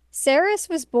that Ceres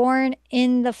was born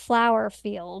in the flower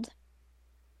field.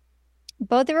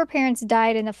 Both of her parents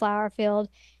died in the flower field.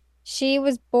 She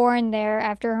was born there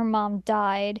after her mom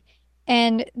died.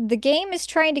 And the game is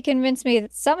trying to convince me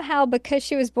that somehow because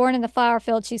she was born in the flower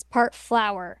field, she's part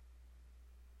flower.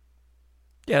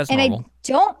 Yeah, that's And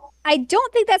normal. I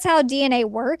don't think that's how DNA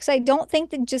works. I don't think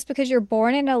that just because you're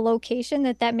born in a location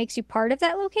that that makes you part of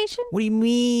that location. What do you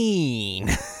mean?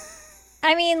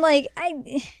 I mean, like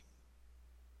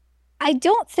I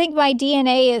don't think my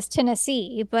DNA is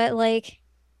Tennessee, but like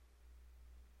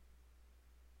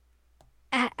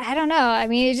I don't know. I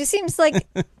mean, it just seems like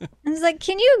it's like,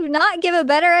 can you not give a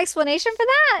better explanation for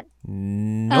that?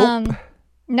 Nope. Um,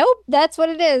 nope, that's what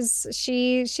it is.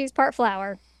 She's part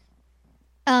flower.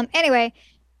 Anyway,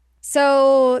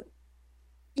 so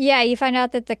yeah, you find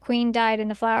out that the queen died in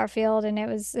the flower field, and it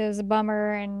was a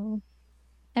bummer, and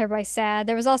everybody's sad.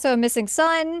 There was also a missing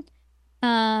son,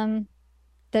 um,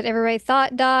 that everybody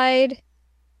thought died.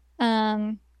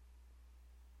 Um,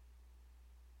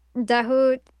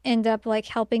 Dahoud end up like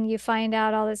helping you find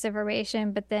out all this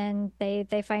information, but then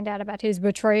they find out about his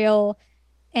betrayal,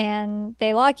 and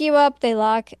they lock you up. They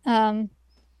lock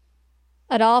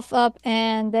Adolf up,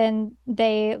 and then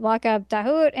they lock up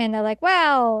Dahoud, and they're like,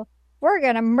 "Wow, we're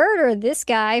gonna murder this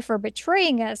guy for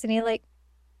betraying us." And he like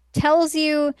tells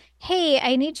you, "Hey,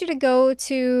 I need you to go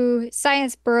to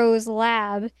Science Bro's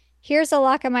lab. Here's a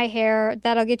lock of my hair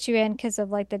that'll get you in because of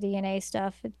like the DNA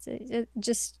stuff.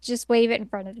 Just wave it in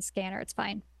front of the scanner. It's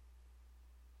fine."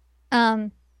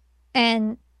 Um,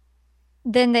 and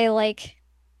then they like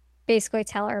basically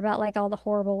tell her about like all the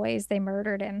horrible ways they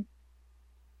murdered him.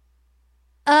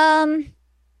 Um,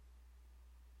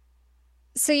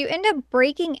 so you end up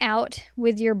breaking out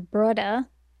with your brother,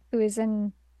 who is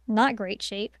in not great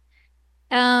shape.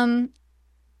 Um,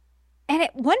 and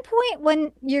at one point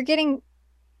when you're getting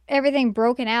everything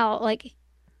broken out, like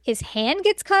his hand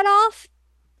gets cut off,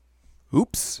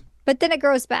 Oops. but then it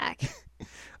grows back.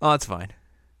 Oh, that's fine.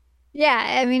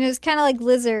 Yeah, I mean it was kind of like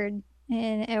Lizard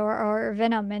or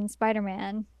Venom in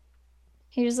Spider-Man.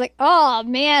 He was like, "Oh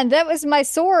man, that was my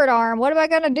sword arm. What am I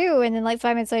gonna do?" And then like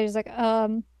 5 minutes later, he's like,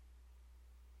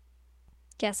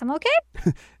 guess I'm okay."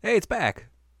 Hey, it's back.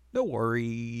 No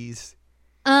worries.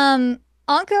 Um,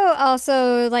 Anko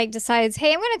also like decides,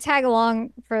 "Hey, I'm gonna tag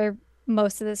along for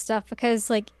most of this stuff because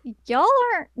like y'all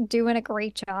aren't doing a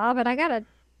great job, and I gotta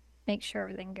make sure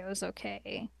everything goes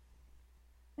okay."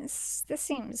 This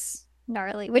seems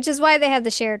gnarly, which is why they have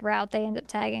the shared route. They end up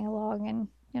tagging along,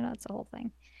 and it's a whole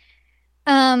thing.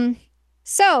 Um,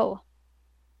 so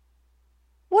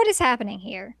what is happening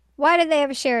here? Why did they have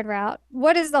a shared route?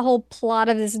 What is the whole plot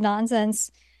of this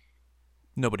nonsense?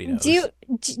 Nobody Do you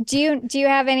knows. do you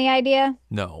have any idea?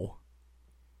 No.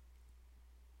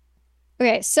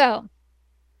 Okay, so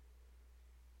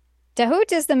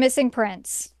Dahout is the missing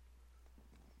prince.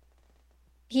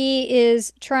 He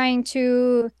is trying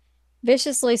to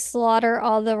viciously slaughter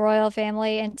all the royal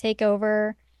family and take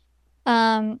over.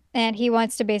 And he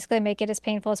wants to basically make it as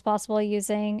painful as possible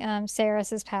using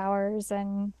Ceras's powers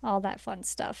and all that fun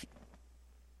stuff.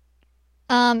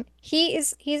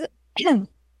 He's he's a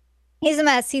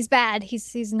mess. He's bad.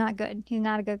 He's not good. He's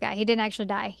not a good guy. He didn't actually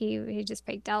die. He just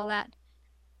faked all that.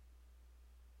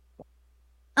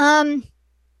 Um,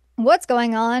 what's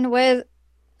going on with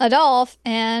Adolf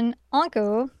and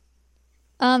Anku?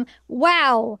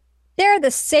 Wow, they're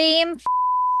the same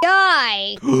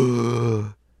guy.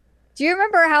 Do you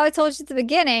remember how I told you at the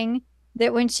beginning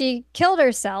that when she killed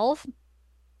herself,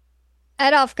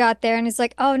 Adolf got there and he's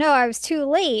like, "Oh no, I was too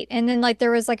late." And then like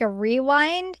there was like a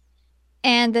rewind,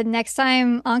 and the next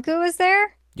time Anku was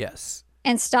there Yes.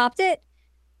 and stopped it.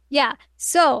 Yeah.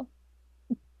 So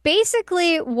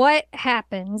basically what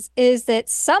happens is that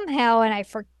somehow, and I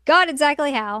forgot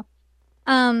exactly how,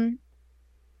 um,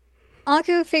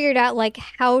 Anku figured out like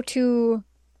how to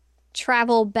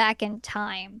travel back in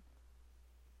time.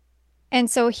 And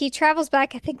so he travels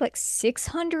back, I think like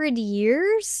 600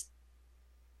 years.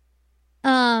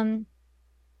 Um,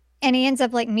 and he ends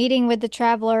up like meeting with the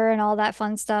traveler and all that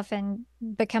fun stuff and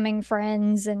becoming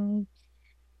friends and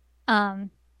um,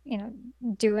 you know,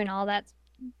 doing all that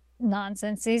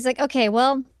nonsense. So he's like, okay,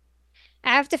 well,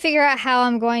 I have to figure out how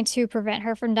I'm going to prevent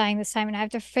her from dying this time, and I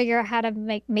have to figure out how to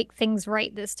make things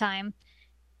right this time.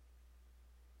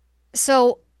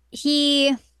 So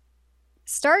he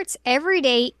starts every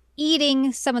day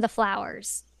eating some of the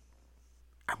flowers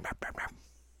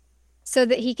so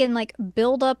that he can like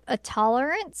build up a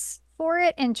tolerance for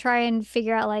it and try and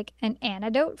figure out like an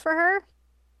antidote for her.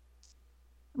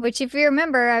 Which, if you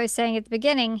remember, I was saying at the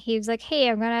beginning, he was like, "Hey,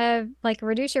 I'm gonna like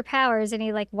reduce your powers," and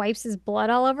he like wipes his blood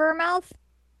all over her mouth.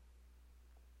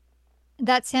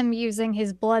 That's him using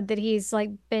his blood that he's like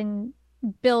been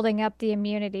building up the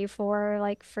immunity for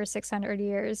like for 600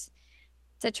 years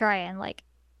to try and like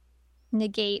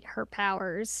negate her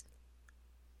powers.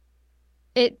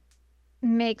 It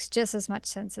makes just as much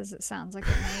sense as it sounds like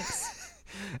it makes.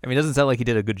 I mean, it doesn't sound like he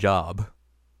did a good job.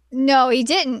 No, he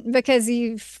didn't because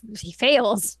he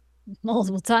fails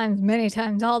multiple times, many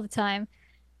times, all the time.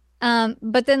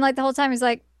 But then like the whole time he's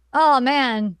like, "Oh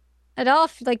man,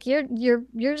 Adolf, like you're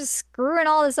just screwing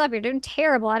all this up. You're doing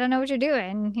terrible. I don't know what you're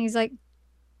doing." And he's like,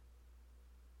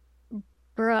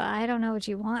 "Bro, I don't know what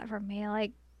you want from me."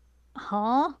 Like,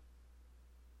 huh?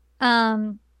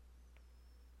 Um,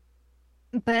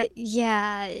 but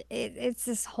yeah, it's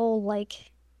this whole like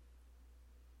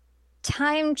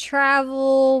time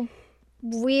travel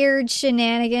weird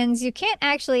shenanigans. You can't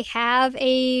actually have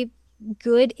a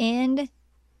good end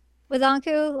with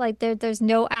Anku. Like there's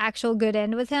no actual good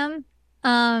end with him.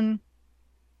 Um,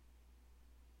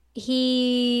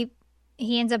 he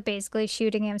he ends up basically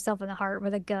shooting himself in the heart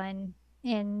with a gun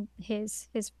in his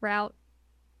route,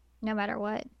 no matter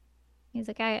what. He's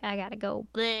like, I gotta go.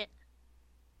 Bleh.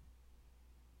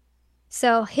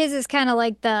 So his is kind of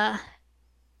like the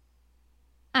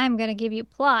I'm gonna give you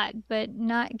plot, but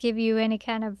not give you any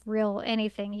kind of real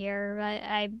anything here.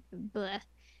 I bleh.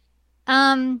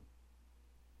 Um,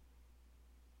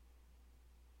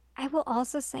 I will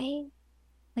also say,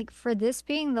 like for this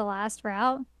being the last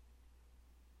route,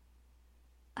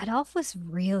 Adolph was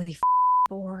really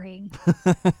boring.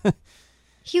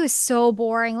 He was so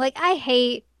boring. Like I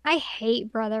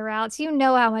hate brother routes. You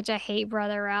know how much I hate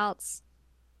brother routes.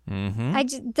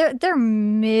 Mm-hmm. They're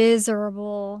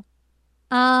miserable.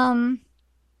 Um,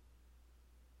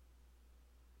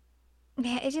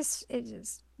 yeah, it just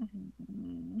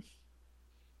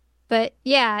but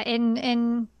yeah,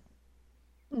 in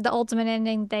the ultimate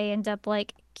ending, they end up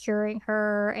like curing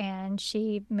her and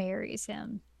she marries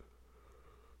him.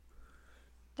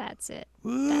 That's it.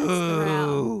 That's the route.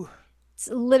 Woo! It's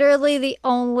literally the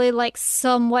only like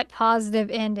somewhat positive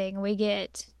ending we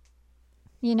get,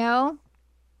 you know?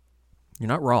 You're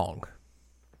not wrong.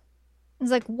 It's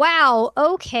like, wow,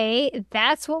 okay,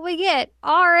 that's what we get.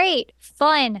 All right,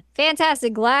 fun,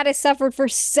 fantastic. Glad I suffered for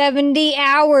 70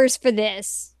 hours for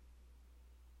this.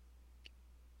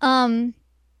 Um,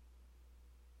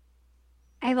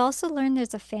 I've also learned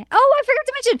there's a fan. Oh, I forgot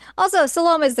to mention. Also,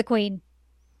 Salome is the queen.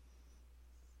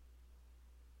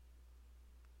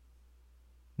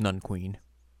 Nun Queen.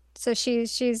 So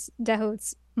she's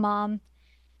Dahoud's mom.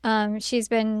 She's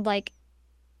been like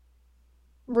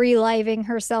reliving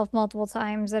herself multiple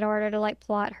times in order to like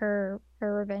plot her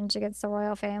revenge against the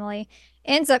royal family.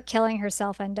 Ends up killing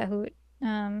herself and Dahoud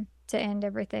to end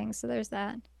everything. So there's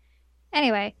that.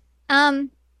 Anyway, there's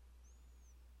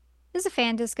a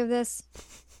fan disc of this.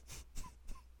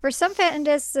 For some fan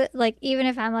discs, like even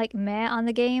if I'm like meh on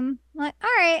the game, I'm like, all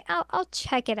right, I'll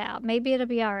check it out. Maybe it'll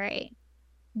be all right.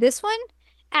 This one,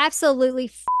 absolutely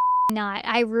not.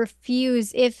 I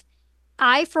refuse. If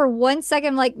I for 1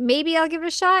 second, like maybe I'll give it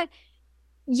a shot,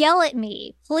 yell at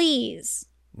me, please.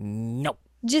 Nope.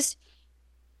 Just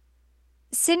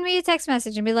send me a text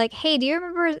message and be like, hey, do you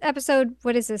remember episode,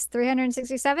 what is this,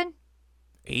 367?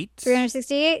 8?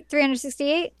 368?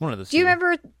 368? One of those Do you two.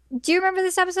 remember do you remember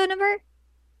this episode number?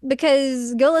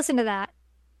 Because go listen to that.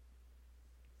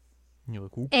 You're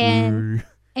like, And okay.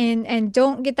 and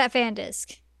don't get that fan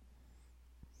disc.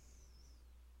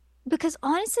 Because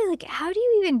honestly, like, how do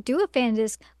you even do a fan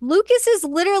disc? Lucas is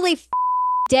literally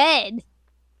dead.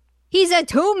 He's a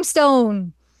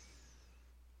tombstone.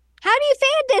 How do you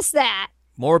fan disc that?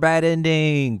 More bad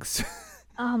endings.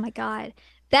 Oh my God.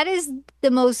 That is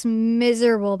the most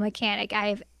miserable mechanic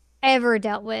I've ever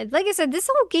dealt with. Like I said, this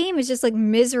whole game is just like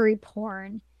misery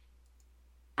porn.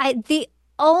 The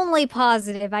only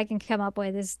positive I can come up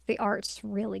with is the art's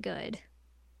really good.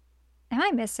 Am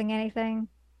I missing anything?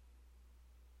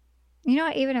 You know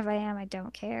what? Even if I am, I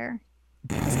don't care.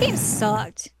 This game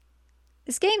sucked.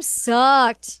 This game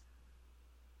sucked.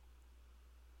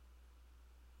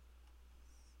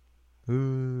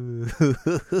 Ooh.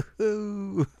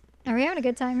 Are we having a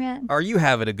good time yet? Are you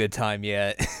having a good time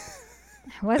yet?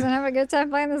 I wasn't having a good time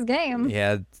playing this game.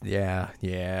 Yeah, yeah,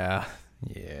 yeah,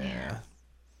 Yeah. yeah.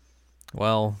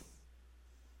 Well,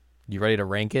 you ready to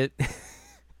rank it?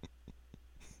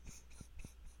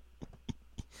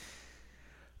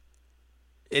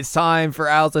 It's time for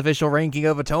Al's official ranking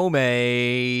of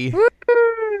Otome.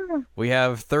 Woo! We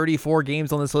have 34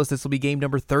 games on this list. This will be game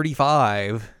number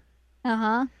 35.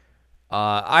 Uh-huh.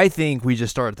 I think we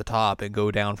just start at the top and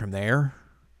go down from there.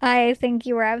 I think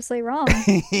you were absolutely wrong.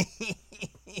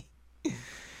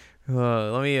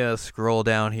 Let me scroll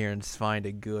down here and find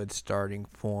a good starting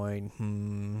point.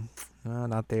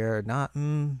 Not there. Not.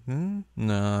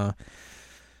 No.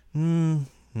 How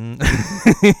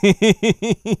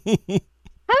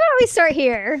about we start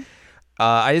here?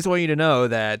 I just want you to know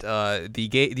that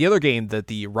the other game that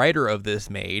the writer of this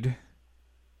made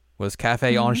was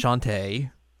Cafe Mhm.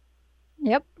 Enchanté,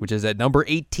 Yep. which is at number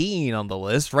 18 on the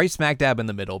list, right smack dab in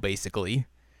the middle, basically.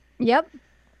 Yep.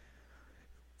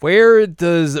 Where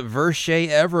does Virche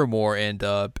Evermore end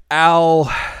up? Al,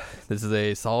 this is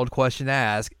a solid question to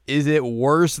ask. Is it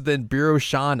worse than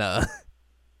Biroshana?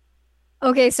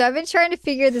 Okay, so I've been trying to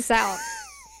figure this out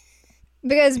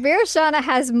because Virshana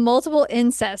has multiple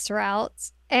incest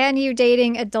routes and you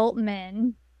dating adult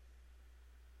men.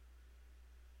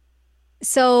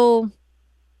 So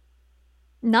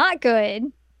not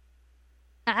good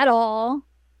at all.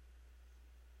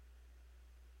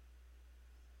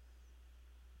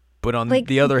 But on Like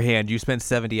the other hand, you spent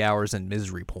 70 hours in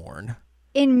misery porn.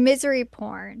 in misery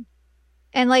porn.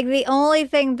 And like the only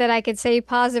thing that I could say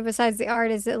positive besides the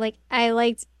art is that like I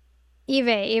liked Eve,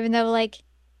 even though like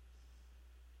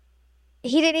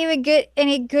he didn't even get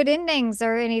any good endings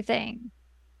or anything.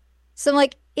 So I'm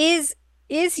like, is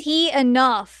he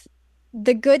enough?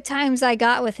 The good times I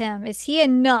got with him, is he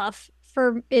enough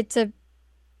for it to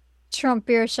trump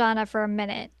Birshana for a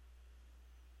minute?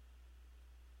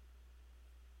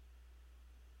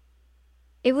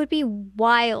 It would be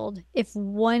wild if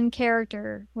one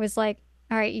character was like,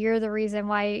 all right, you're the reason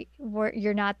why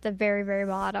you're not the very, very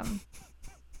bottom.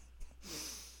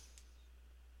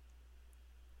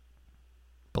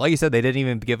 But like you said, they didn't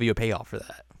even give you a payoff for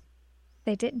that.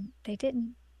 They didn't. They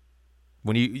didn't.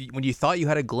 When you thought you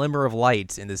had a glimmer of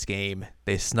light in this game,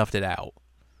 they snuffed it out.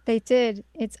 They did.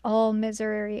 It's all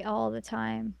misery all the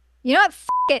time. You know what? F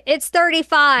it. It's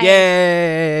 35.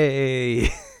 Yay!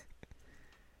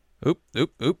 Oop,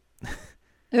 oop, oop.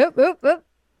 Oop, oop, oop.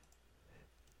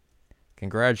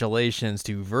 Congratulations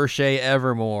to Virche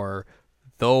Evermore,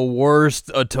 the worst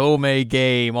Otome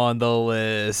game on the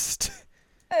list.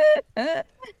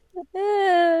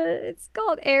 It's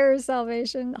called error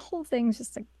salvation. The whole thing's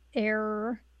just an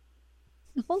error.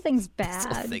 The whole thing's This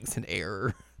whole bad. thing's an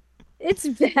error. It's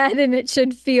bad and it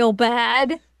should feel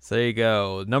bad. So there you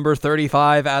go. Number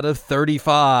 35 out of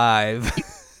 35.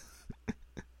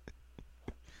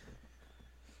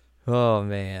 Oh,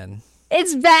 man.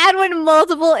 It's bad when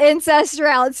multiple incest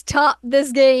routes top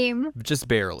this game. Just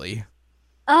barely.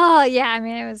 Oh yeah, I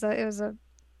mean it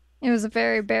was a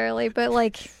very barely, but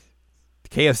like The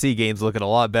KFC game's looking a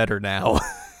lot better now.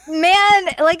 man,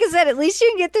 like I said, at least you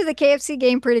can get through the KFC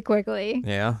game pretty quickly.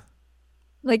 Yeah.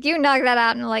 Like you knock that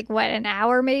out in like what, an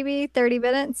hour maybe, 30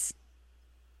 minutes.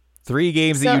 3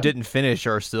 games that you So didn't finish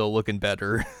are still looking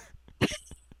better.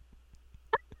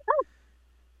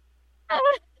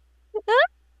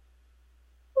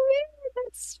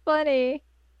 that's funny.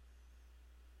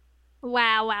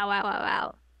 Wow, wow, wow, wow,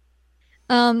 wow.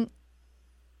 Um,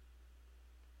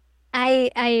 I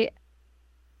I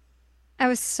I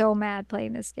was so mad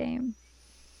playing this game.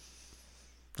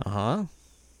 Uh-huh.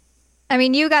 I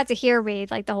mean, you got to hear me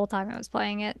like the whole time I was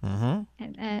playing it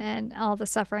Mm-hmm. and all the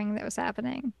suffering that was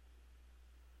happening.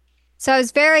 So I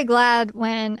was very glad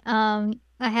when I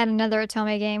had another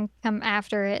Otome game come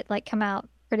after it, like come out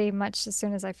pretty much as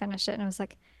soon as I finished it, and I was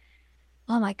like,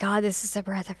 "Oh my God, this is a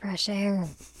breath of fresh air.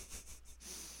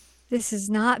 This is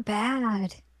not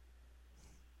bad.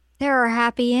 There are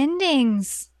happy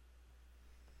endings.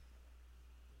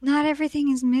 Not everything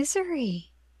is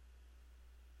misery.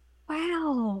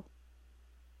 Wow."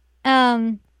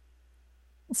 Um,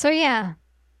 so yeah,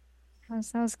 I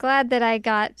was glad that I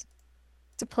got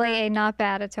to play a not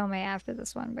bad Otome after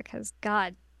this one because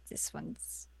God, this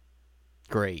one's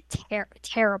Great.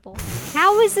 terrible.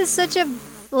 How is this such a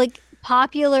like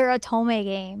popular Otome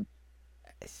game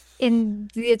in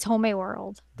the Otome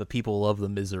world? The people love the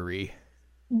misery.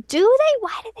 Do they?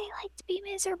 Why do they like to be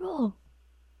miserable?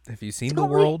 Have you seen the Don't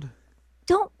we world?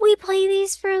 don't we play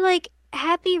these for like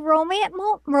happy romance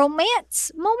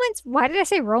moments? Why did I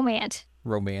say romance?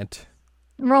 Romance.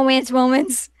 romance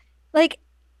moments. Like,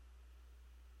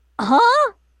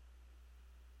 huh?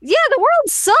 Yeah, the world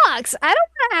sucks. I don't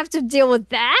want to have to deal with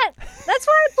that. That's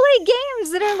why I play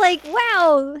games that are like,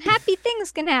 wow, happy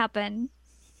things can happen.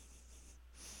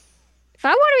 If I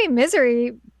want to be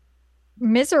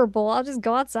miserable, I'll just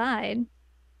go outside.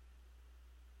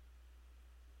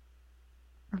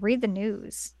 Or read the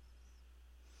news.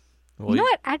 You Well, know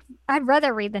what? I'd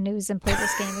rather read the news than play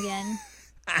this game again.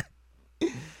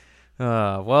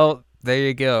 well, there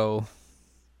you go.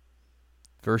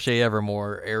 Virche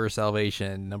Evermore, Error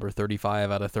Salvation, number 35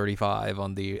 out of 35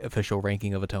 on the official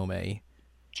ranking of Atome.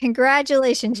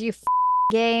 Congratulations, you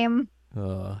game.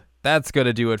 That's going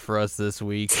to do it for us this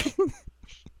week.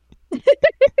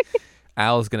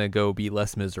 Al's going to go be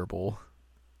less miserable.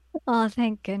 Oh,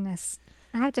 thank goodness.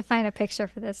 I have to find a picture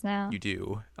for this now. You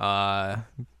do.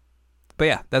 But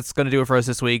yeah, that's going to do it for us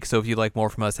this week. So if you'd like more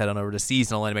from us, head on over to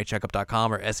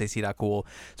seasonalanimecheckup.com or sac.cool,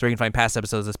 so you can find past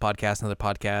episodes of this podcast and other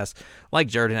podcasts like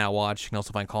Jared and Al Watch. You can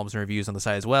also find columns and reviews on the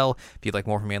site as well. If you'd like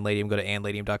more from Anladium, go to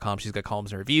anladium.com. She's got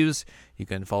columns and reviews. You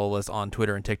can follow us on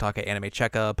Twitter and TikTok at Anime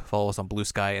Checkup. Follow us on Blue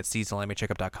Sky at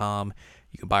seasonalanimecheckup.com.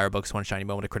 You can buy our books, One Shiny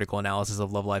Moment, a critical analysis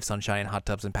of Love, Life, Sunshine, Hot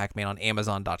Tubs, and Pac-Man on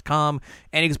Amazon.com.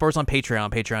 And you can support us on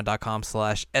Patreon,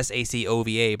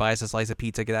 patreon.com/SACOVA. Buy us a slice of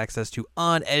pizza, get access to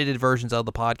unedited versions of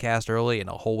the podcast early, and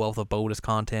a whole wealth of bonus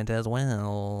content as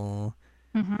well.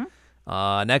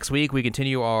 Next week, we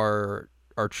continue our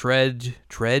treading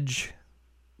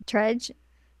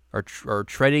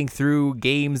through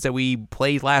games that we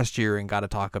played last year and got to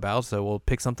talk about. So we'll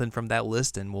pick something from that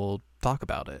list and we'll talk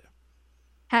about it.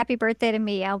 Happy birthday to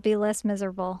me. I'll be less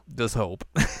miserable. Just hope.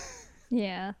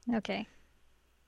 Yeah, okay.